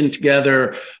nation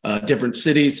together, different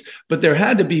cities. But there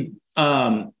had to be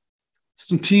some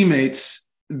teammates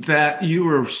that you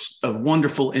were a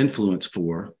wonderful influence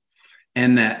for,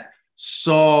 and that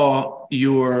saw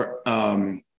your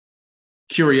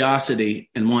curiosity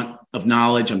and want of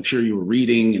knowledge. I'm sure you were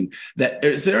reading, and that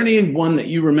is there anyone that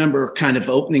you remember kind of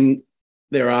opening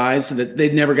their eyes that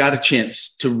they'd never got a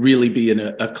chance to really be in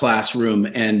a classroom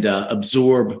and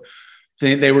absorb?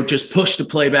 They were just pushed to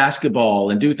play basketball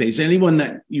and do things. Anyone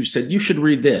that you said you should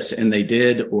read this and they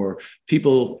did, or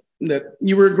people that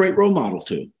you were a great role model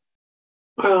to?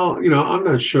 Well, I'm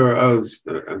not sure I was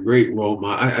a great role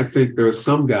model. I think there are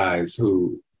some guys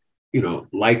who,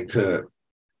 like to,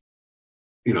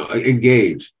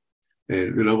 engage.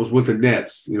 And I was with the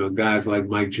Nets, guys like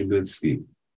Mike Jaminski,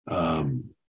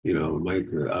 Mike,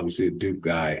 obviously a Duke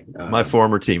guy. My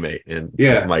former teammate,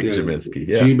 Mike Jaminski.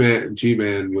 Yeah.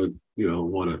 G-Man would,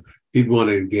 he'd want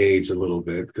to engage a little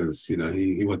bit because,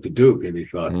 he went to Duke and he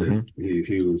thought that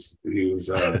he was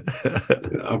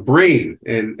a brain.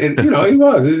 And he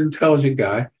was an intelligent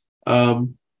guy.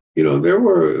 There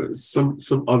were some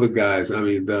other guys. I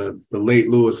mean, the late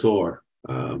Louis Orr.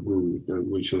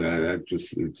 It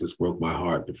just broke my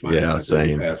heart to find out that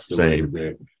he passed away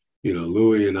there.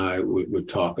 Louis and I would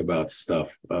talk about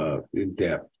stuff in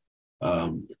depth.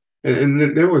 And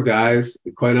there were guys,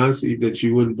 quite honestly, that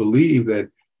you wouldn't believe that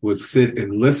would sit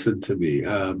and listen to me.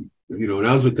 When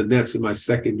I was with the Nets in my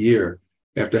second year,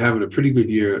 after having a pretty good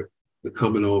year,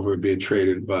 coming over and being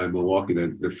traded by Milwaukee,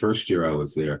 the first year I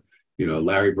was there,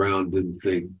 Larry Brown didn't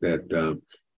think that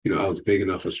I was big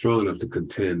enough or strong enough to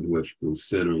contend with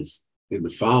centers in the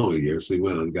following year. So he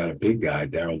went and got a big guy,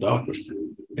 Darryl Dawkins.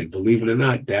 And believe it or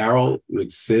not, Darryl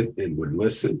would sit and would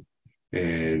listen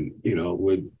and,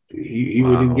 would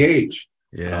engage.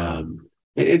 Yeah.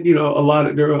 There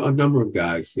are a number of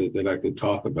guys that I could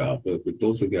talk about, but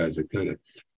those are guys that kind of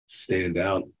stand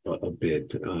out a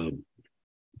bit.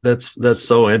 That's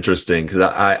so interesting because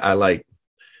I like,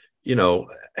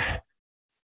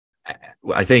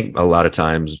 I think a lot of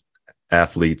times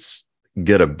athletes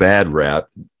get a bad rap.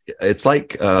 It's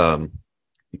like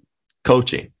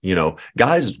coaching.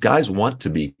 Guys want to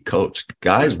be coached.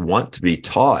 Guys want to be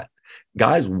taught.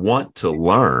 Guys want to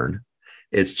learn.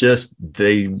 It's just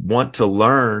they want to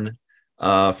learn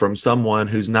from someone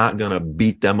who's not going to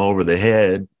beat them over the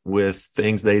head with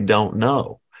things they don't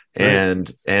know. Right.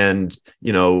 And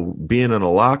being in a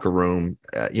locker room,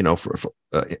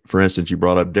 for instance, you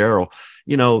brought up Daryl,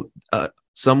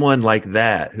 someone like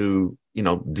that who,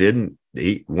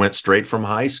 he went straight from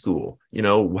high school,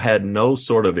 had no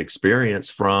sort of experience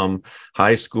from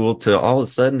high school to all of a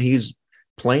sudden he's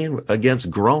playing against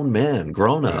grown men,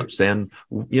 grown-ups. And,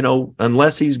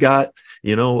 unless he's got,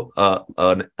 an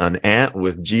aunt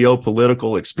with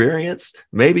geopolitical experience,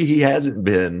 maybe he hasn't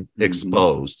been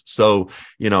exposed. So,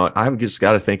 I've just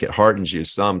got to think it hardens you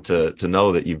some to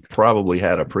know that you've probably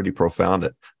had a pretty profound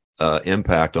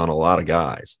impact on a lot of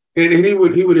guys. And he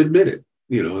would admit it.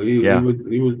 He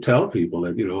would tell people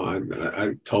that,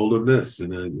 I told him this,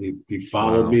 and then he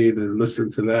followed me and then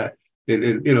listened to that.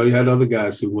 And you had other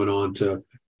guys who went on to,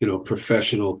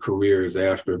 professional careers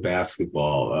after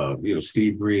basketball.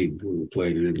 Steve Green, who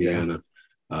played in Indiana,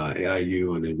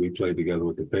 AIU, and then we played together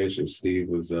with the Pacers. Steve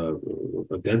was a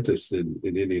dentist in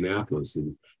Indianapolis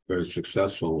and very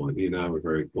successful one. He and I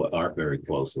are very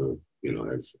close,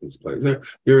 as players.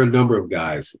 There are a number of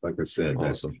guys, like I said,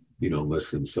 awesome. That,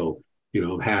 listen. So,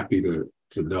 I'm happy to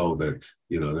know that,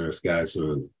 there's guys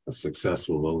who are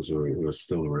successful, those who are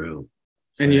still around.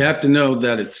 So, and you have to know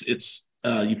that it's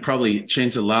you probably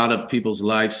changed a lot of people's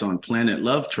lives on Planet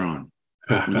Lovetron.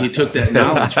 He took that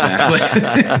knowledge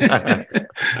back.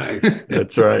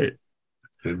 That's right.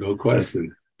 No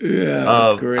question. Yeah,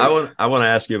 that's great. I want to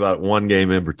ask you about one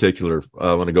game in particular.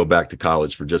 I want to go back to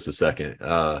college for just a second.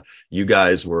 You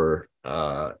guys were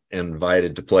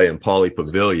invited to play in Pauley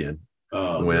Pavilion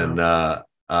and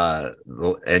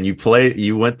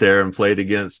you went there and played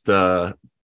against the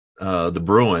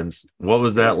Bruins. What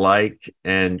was that like?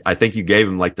 And I think you gave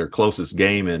them like their closest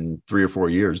game in 3 or 4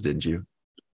 years, didn't you?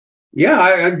 Yeah,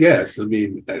 I guess. I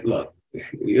mean, look,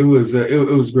 it was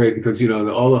great because,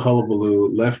 all the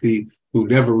hullabaloo, Lefty, who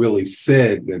never really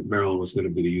said that Maryland was going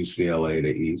to be the UCLA of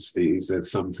the East. He said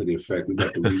something to the effect, we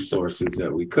got the resources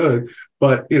that we could.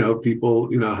 But, people,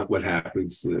 what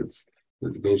happens is,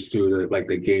 it goes through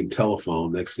the game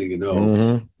telephone. Next thing you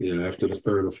know, after the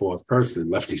third or fourth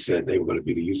person, Lefty said they were going to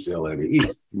be the UCLA of the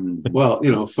East.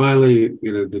 Well, finally,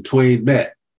 the twain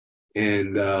met.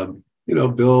 And,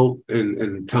 Bill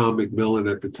and Tom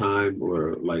McMillan at the time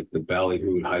were like the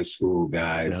ballyhooed high school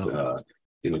guys. Yeah.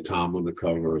 Tom on the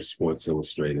cover of Sports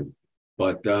Illustrated.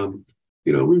 But,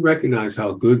 we recognized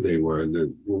how good they were. And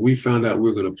when we found out we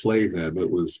were going to play them, it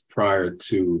was prior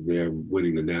to them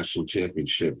winning the national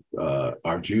championship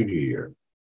our junior year.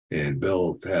 And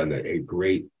Bill had a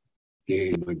great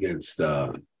game against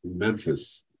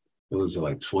Memphis. It was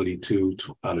like 22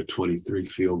 out of 23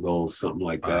 field goals, something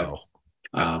like that.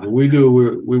 Wow. When we knew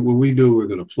we were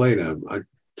going to play them, I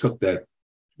took that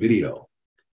video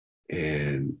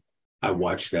and I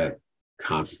watched that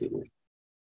constantly.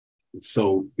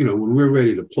 So, when we were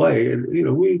ready to play, and,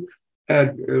 we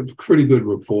had a pretty good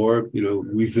rapport,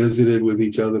 we visited with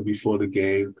each other before the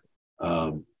game,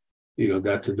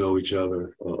 got to know each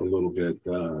other a little bit.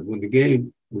 When the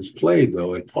game was played,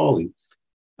 though, at Pauley,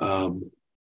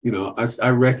 I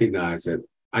recognized that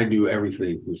I knew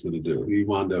everything he was going to do. He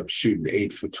wound up shooting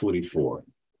 8 for 24.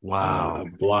 Wow.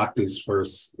 Blocked his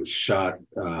first shot.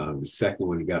 The second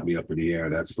one, he got me up in the air.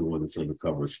 That's the one that's on the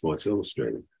cover of Sports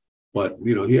Illustrated. But,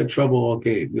 he had trouble all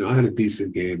game. I had a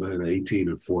decent game. I had 18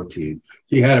 and 14.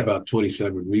 He had about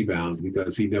 27 rebounds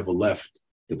because he never left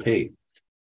the paint.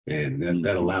 And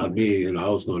that allowed me, I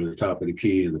was going to the top of the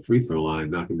key in the free throw line,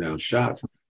 knocking down shots.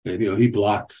 And, he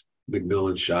blocked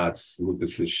McMillan's shots,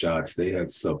 Lucas's shots. They had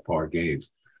subpar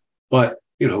games. But,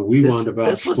 we wound up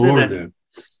outscoring them.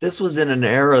 This was in an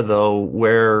era, though,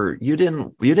 where you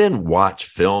didn't watch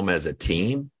film as a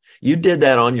team. You did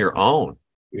that on your own.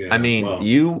 Yeah,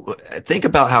 you think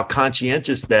about how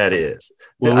conscientious that is.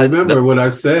 Well, remember what I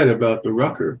said about the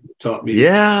Rucker taught me.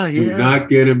 Do not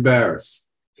get embarrassed.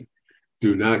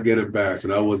 Do not get embarrassed.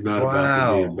 And I was not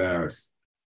about to be embarrassed.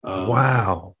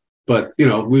 Wow. But,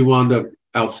 we wound up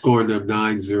outscoring them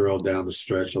 9-0 down the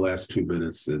stretch the last 2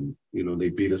 minutes. And, they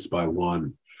beat us by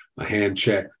 1. A hand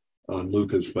check on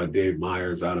Lucas by Dave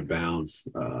Myers out of bounds.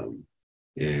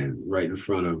 And right in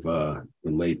front of the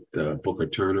late Booker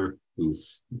Turner,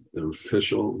 who's the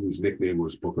official, whose nickname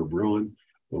was Booker Bruin.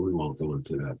 Well, we won't go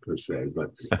into that per se,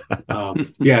 but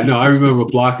I remember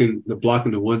blocking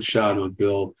the one shot on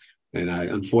Bill. and I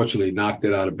unfortunately knocked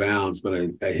it out of bounds, but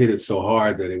I hit it so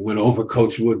hard that it went over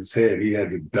Coach Wooden's head. He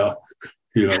had to duck,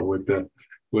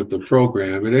 with the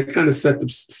program, and it kind of set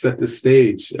the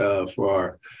stage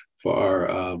for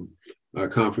our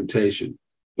confrontation.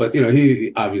 But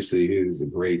he obviously is a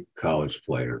great college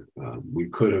player. We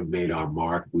could have made our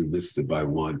mark. We missed it by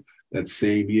one. That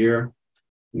same year,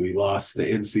 we lost to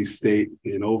NC State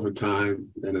in overtime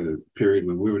in a period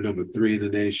when we were number 3 in the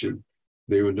nation.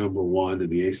 They were number 1 in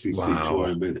the ACC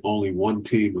tournament. Only one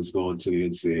team was going to the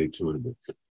NCAA tournament.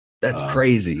 That's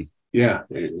crazy. Yeah,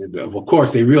 and of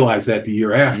course they realized that the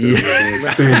year after when they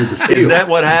expanded the field. Is that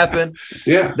what happened?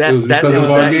 Yeah, it was because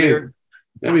of our game. Year?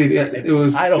 I mean, it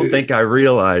was. I don't think I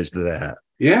realized that.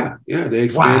 Yeah, they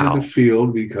expanded the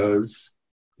field because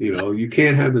you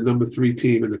can't have the number 3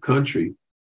 team in the country,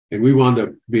 and we wound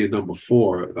up being number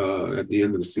 4 at the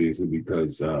end of the season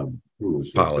because who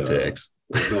was politics?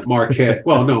 Marquette.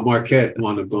 Well, no, Marquette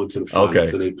wound up going to the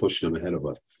finals, so they pushed them ahead of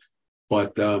us.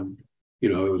 But it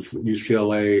was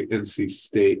UCLA, NC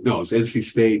State. No, it was NC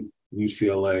State,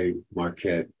 UCLA,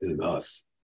 Marquette, and us.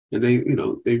 And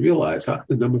they realized how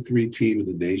the number 3 team in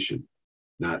the nation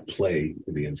not play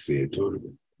in the NCAA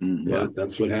tournament. Mm-hmm. Yeah,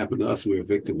 that's what happened to us. We were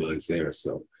victimized there.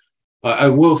 So I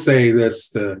will say this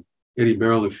to any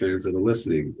Maryland fans that are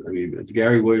listening. I mean,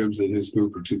 Gary Williams and his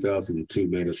group in 2002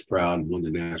 made us proud and won the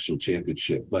national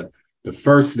championship. But the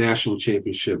first national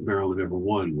championship Maryland ever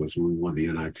won was when we won the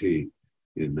NIT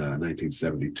in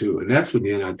 1972. And that's when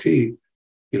the NIT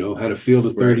had a field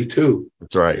of 32.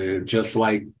 That's right. And just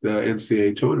like the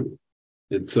NCAA tournament.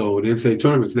 And so the NCAA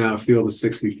tournament is now a field of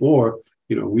 64.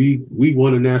 We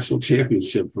won a national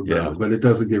championship from Maryland, but it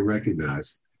doesn't get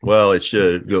recognized. Well, it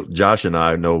should. Josh and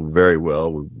I know very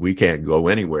well we can't go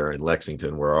anywhere in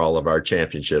Lexington where all of our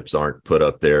championships aren't put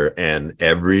up there. And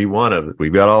every one of it,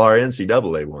 we've got all our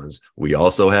NCAA ones. We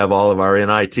also have all of our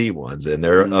NIT ones, and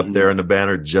they're up there in the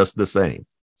banner just the same.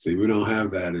 See, we don't have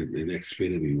that in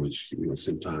Xfinity, which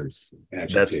sometimes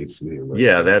agitates me.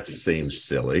 Yeah, that seems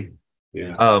silly.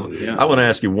 Yeah. I want to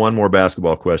ask you one more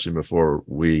basketball question before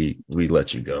we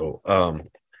let you go.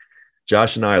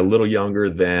 Josh and I are a little younger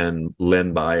than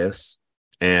Len Bias,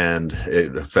 and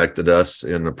it affected us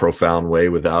in a profound way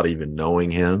without even knowing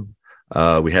him.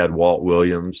 We had Walt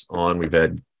Williams on. We've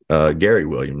had Gary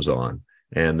Williams on,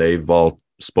 and they've all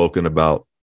spoken about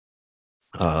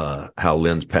how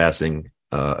Len's passing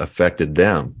affected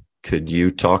them. Could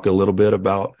you talk a little bit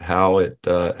about how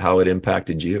it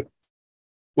impacted you?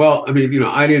 Well, I mean,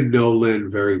 I didn't know Len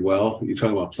very well. You're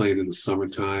talking about playing in the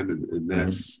summertime, and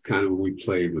that's kind of when we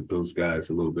played with those guys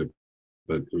a little bit,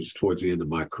 but it was towards the end of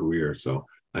my career, so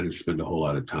I didn't spend a whole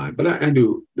lot of time. But I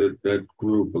knew that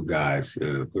group of guys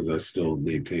because I still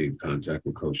maintain contact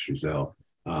with Coach Giselle.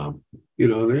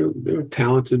 They're a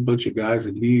talented bunch of guys,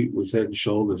 and he was head and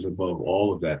shoulders above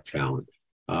all of that talent.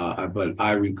 But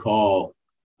I recall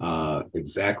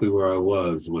exactly where I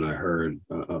was when I heard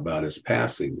about his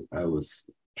passing. I was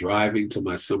driving to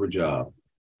my summer job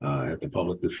at the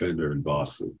Public Defender in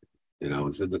Boston. And I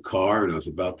was in the car and I was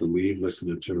about to leave,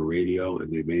 listening to the radio, and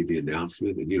they made the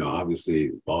announcement. And,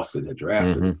 obviously Boston had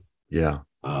drafted him. Yeah.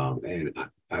 And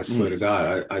I swear to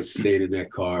God, I stayed in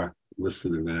that car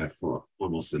listening to that for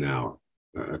almost an hour.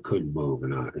 I couldn't move,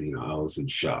 and I was in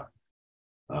shock.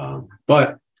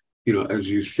 But as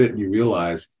you sit and you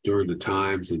realize during the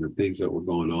times and the things that were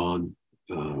going on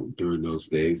during those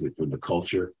days and from the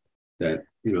culture, that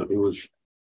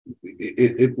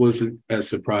it wasn't as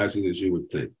surprising as you would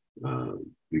think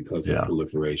because of the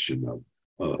proliferation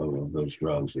of those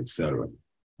drugs, et cetera.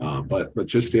 But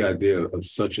just the idea of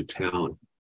such a talent,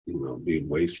 being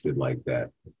wasted like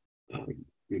that,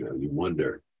 you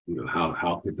wonder,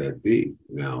 how could that be?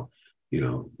 Now,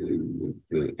 in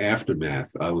the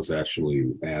aftermath, I was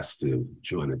actually asked to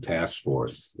join a task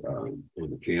force on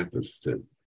the campus to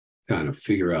kind of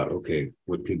figure out, okay,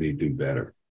 what can they do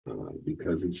better?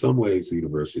 Because in some ways, the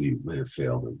university may have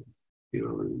failed him.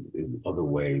 In other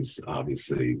ways,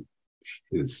 obviously,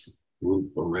 his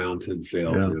group around him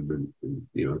failed him, and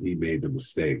he made the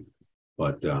mistake.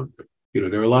 But there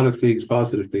are a lot of things,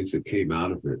 positive things that came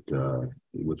out of it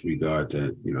with regard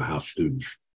to how student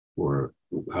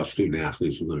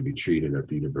athletes were going to be treated at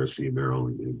the University of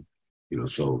Maryland, and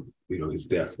so his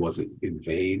death wasn't in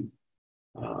vain,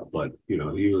 but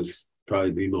he was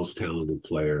probably the most talented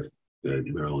player that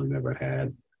Maryland ever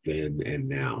had then and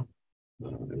now,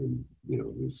 and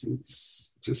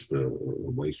it's just a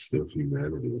waste of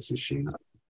humanity. It's a shame.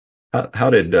 How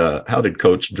did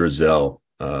Coach Drizel,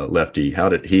 Lefty? How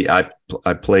did he? I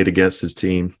played against his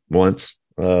team once.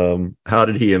 How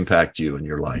did he impact you in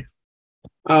your life?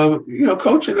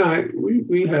 Coach and I,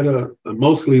 we had a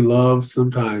mostly love,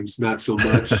 sometimes not so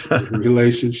much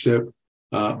relationship.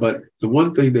 But the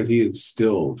one thing that he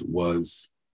instilled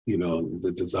was,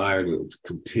 the desire to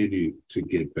continue to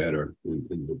get better and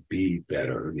to be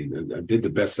better. I mean, I did the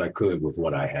best I could with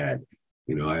what I had.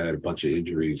 I had a bunch of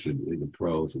injuries in the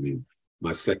pros. I mean,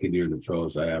 my second year in the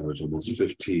pros, I averaged almost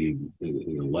 15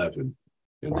 in 11.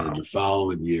 And then the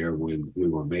following year, when we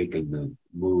were making the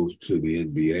move to the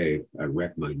NBA, I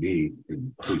wrecked my knee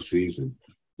in preseason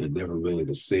and never really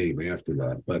the same after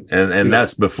that. But and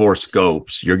that's before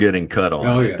scopes. You're getting cut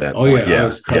on at that point. I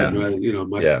was cut. Right?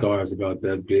 My scar's about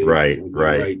that big. Right.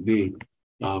 Right knee.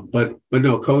 But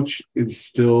no, Coach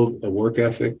instilled a work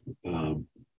ethic.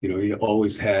 He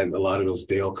always had a lot of those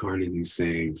Dale Carnegie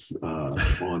sayings on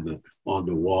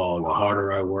the wall. The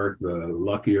harder I work, the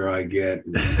luckier I get.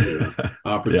 And,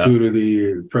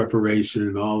 opportunity and preparation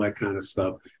and all that kind of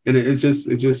stuff. And it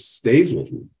just stays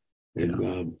with me.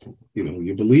 And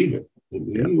you believe it.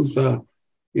 And he was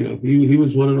he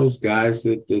was one of those guys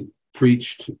that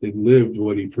preached and lived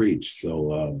what he preached.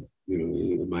 So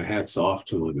my hat's off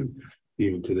to him. And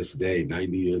even to this day,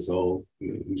 90 years old,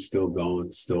 he's still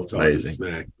going, still talking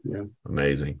smack. Yeah.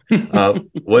 Amazing.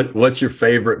 What's your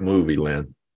favorite movie,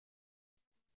 Lynn?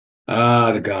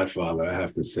 The Godfather, I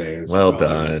have to say. Well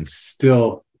done. It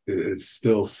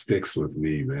still sticks with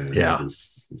me, man. Yeah.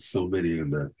 There's so many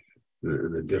of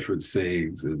the different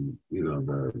sayings and,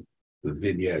 the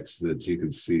vignettes that you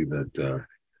can see that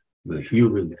the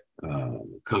human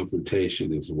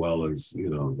confrontation, as well as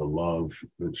the love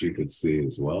that you could see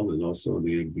as well, and also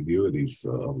the ambiguities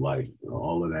of life,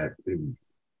 all of that in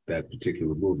that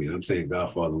particular movie. And I'm saying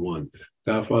Godfather 1.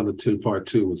 Godfather 2 Part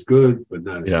 2 was good, but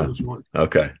not as good as 1.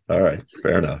 Okay, all right,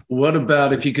 fair enough. What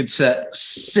about if you could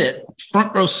sit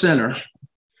front row center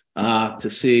to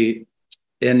see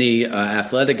any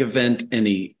athletic event,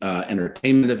 any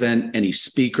entertainment event, any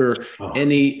speaker,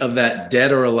 any of that,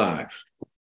 dead or alive?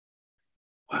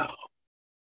 Wow.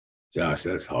 Josh,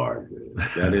 that's hard, man.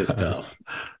 That is tough.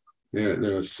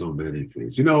 There are so many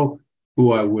things.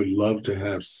 Who I would love to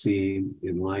have seen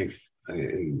in life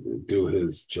and do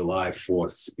his July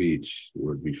 4th speech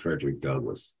would be Frederick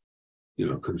Douglass.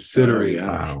 Considering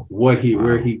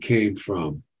where he came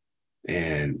from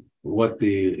and what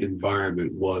the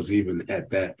environment was even at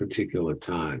that particular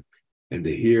time. And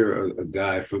to hear a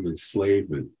guy from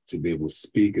enslavement to be able to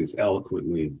speak as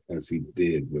eloquently as he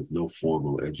did with no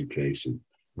formal education.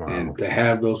 Wow. And to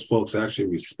have those folks actually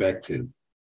respect him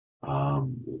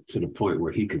to the point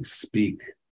where he could speak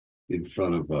in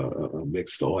front of a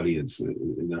mixed audience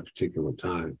in that particular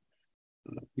time.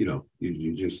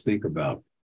 You just think about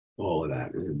all of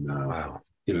that. And, wow.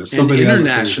 So and many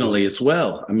internationally as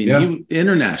well. I mean,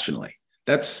 internationally,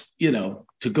 that's,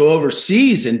 to go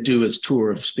overseas and do his tour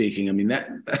of speaking. I mean,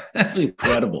 that's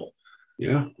incredible.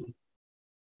 Yeah.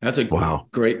 That's a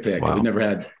great pick. Wow. We never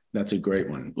had. That's a great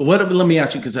one. Let me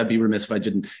ask you, because I'd be remiss if I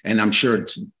didn't, and I'm sure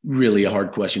it's really a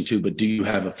hard question too, but do you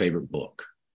have a favorite book?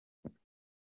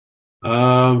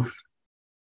 Yeah,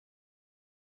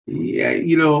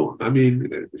 I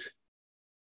mean,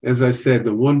 as I said,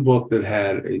 the one book that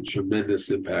had a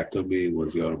tremendous impact on me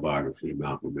was the autobiography of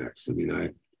Malcolm X. I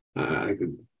mean, I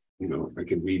could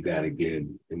read that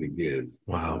again and again.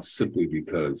 Wow. Simply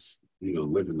because,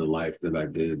 living the life that I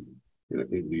did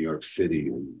in New York City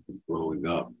and growing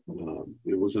up,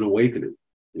 it was an awakening,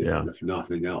 if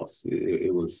nothing else.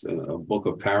 It was a book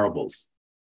of parables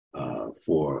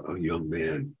for a young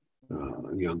man,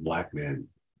 a young Black man,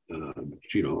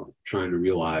 trying to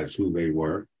realize who they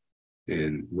were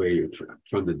and where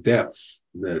from the depths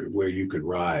where you could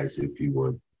rise if you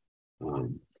would.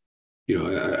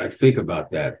 I think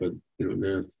about that, but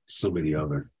there are so many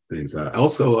other things.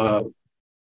 Also,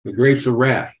 The Grapes of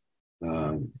Wrath.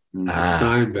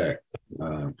 Steinbeck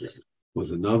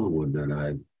was another one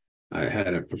that I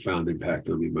had a profound impact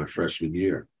on me my freshman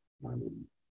year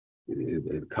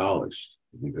in college,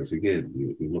 because again,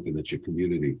 you're looking at your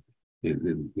community,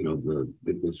 and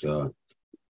it was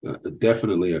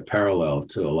definitely a parallel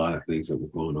to a lot of things that were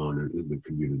going on in the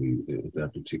community at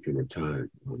that particular time.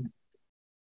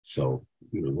 So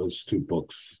those two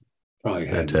books probably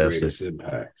had the greatest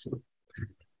impact. So.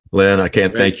 Lynn, I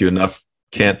can't thank you enough.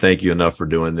 Can't thank you enough for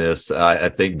doing this. I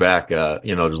think back, there's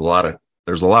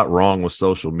a lot wrong with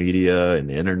social media and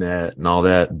the internet and all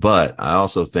that. But I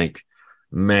also think,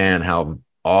 man, how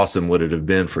awesome would it have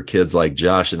been for kids like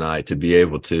Josh and I to be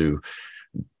able to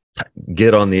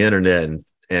get on the internet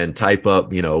and type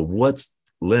up, what's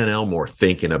Lynn Elmore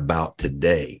thinking about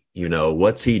today?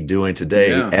 What's he doing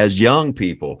today as young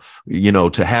people,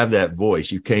 to have that voice.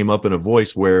 You came up in a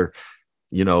voice where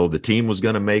the team was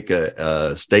going to make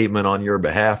a statement on your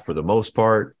behalf for the most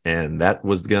part, and that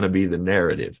was going to be the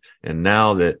narrative. And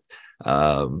now that,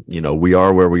 we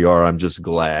are where we are, I'm just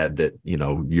glad that,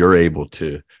 you're able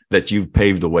to, that you've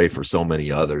paved the way for so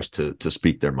many others to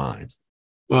speak their minds.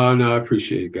 Well, no, I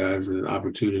appreciate it, guys. The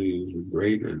opportunity is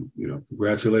great. And,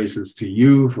 congratulations to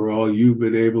you for all you've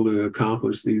been able to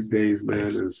accomplish these days, man.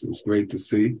 It's great to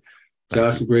see.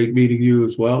 Josh, great meeting you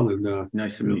as well. And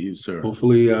nice to meet you, sir.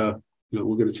 Hopefully,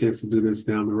 we'll get a chance to do this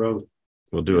down the road.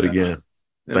 We'll do it again.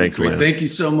 Thanks, Lynn. Thank you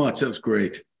so much. That was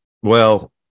great.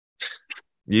 Well,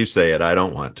 you say it. I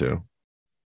don't want to.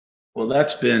 Well,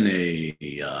 that's been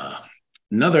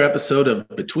another episode of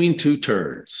Between Two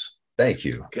Turds. Thank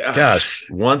you. Gosh,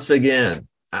 once again,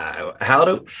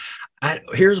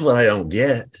 here's what I don't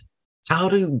get. How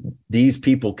do these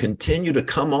people continue to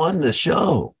come on the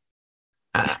show?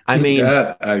 I mean,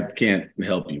 that I can't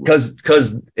help you with.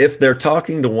 Because if they're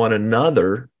talking to one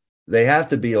another, they have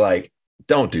to be like,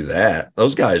 don't do that.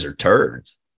 Those guys are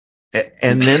turds.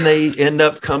 And then they end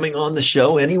up coming on the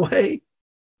show anyway.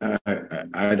 I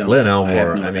don't. Lynn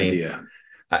Elmore, I mean,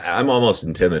 I'm almost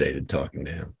intimidated talking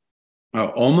to him. Oh,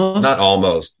 almost? Not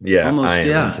almost. Yeah. Almost, I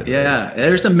am yeah.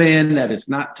 There's a man that is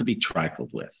not to be trifled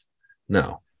with.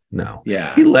 No.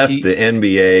 Yeah. He left the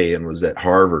NBA and was at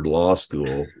Harvard Law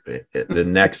School the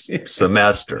next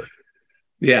semester.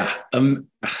 Yeah.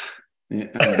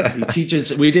 He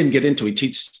teaches, we didn't get into,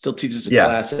 still teaches a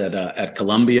class at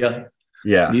Columbia.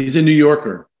 Yeah. He's a New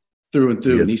Yorker through and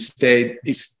through. And he stayed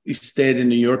in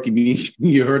New York.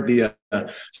 You heard the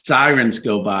sirens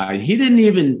go by. He didn't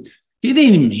even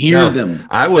hear them.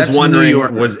 I was wondering,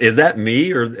 is that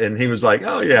me? And he was like,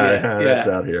 oh yeah, that's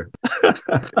out here.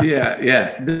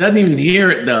 yeah. Doesn't even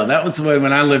hear it though. That was the way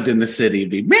when I lived in the city,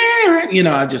 it'd be,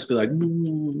 I'd just be like,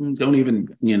 don't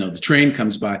even, the train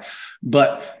comes by.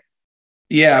 But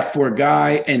yeah, for a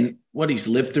guy and what he's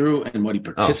lived through and what he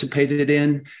participated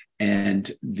in and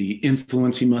the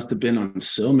influence he must have been on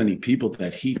so many people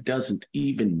that he doesn't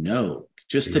even know,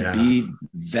 just to be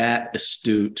that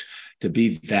astute, to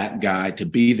be that guy, to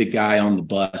be the guy on the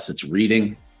bus that's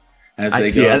reading as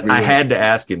they go. I had to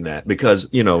ask him that because,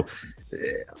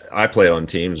 I play on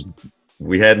teams.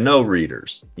 We had no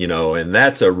readers, and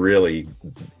that's a really,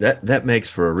 that makes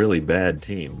for a really bad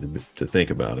team to think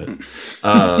about it.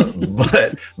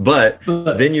 But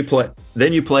then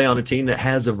you play on a team that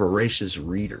has a voracious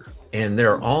reader, and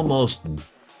they're almost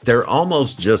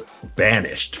just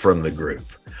banished from the group.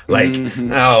 Like,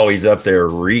 oh, he's up there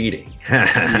reading.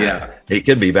 He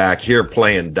could be back here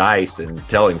playing dice and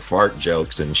telling fart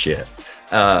jokes and shit.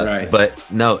 Right.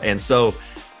 But no, and so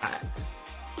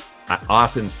I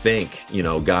often think,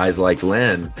 guys like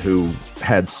Len, who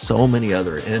had so many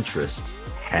other interests,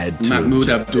 had to. Mahmoud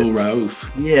Abdul-Rauf.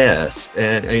 Yes.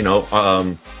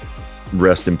 And,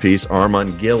 rest in peace,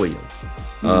 Armand Gilliam.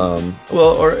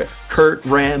 Or Kurt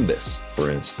Rambis, for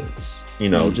instance,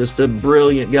 just a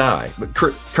brilliant guy. But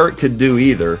Kurt could do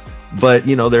either. But,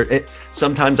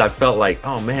 sometimes I felt like,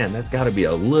 oh, man, that's got to be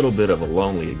a little bit of a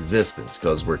lonely existence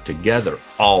because we're together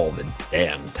all the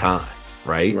damn time.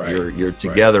 Right? You're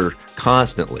together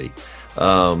constantly.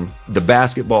 The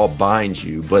basketball binds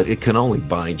you, but it can only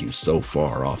bind you so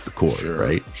far off the court,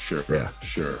 right? Sure. Yeah.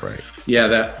 Sure. Right. Yeah,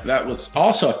 that was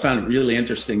also, I found it really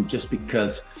interesting just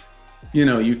because,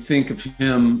 you think of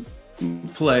him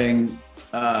playing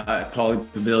at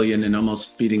Pauley Pavilion and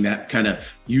almost beating that kind of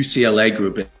UCLA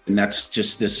group. And that's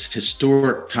just this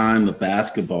historic time of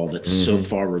basketball that's so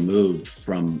far removed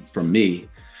from me.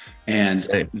 And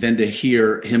then to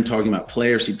hear him talking about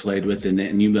players he played with,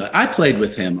 and you be like, I played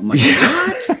with him. I'm like,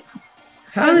 what?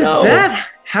 How did that?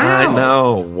 How? I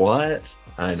know what?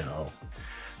 I know.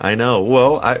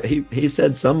 Well, he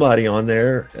said somebody on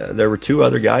there. There were two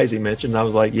other guys he mentioned. I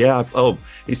was like, yeah. Oh,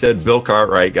 he said Bill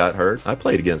Cartwright got hurt. I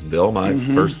played against Bill my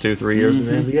first 2-3 years in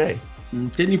the NBA.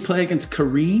 Didn't you play against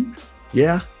Kareem?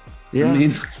 Yeah. I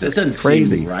mean, that doesn't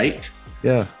seem right.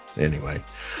 Yeah. Anyway.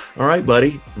 All right,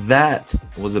 buddy. That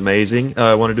was amazing.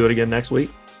 Want to do it again next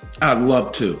week? I'd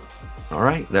love to. All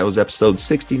right. That was episode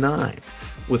 69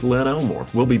 with Len Elmore.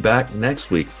 We'll be back next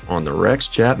week on the Rex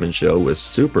Chapman Show with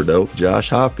super dope Josh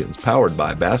Hopkins, powered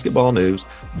by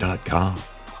basketballnews.com.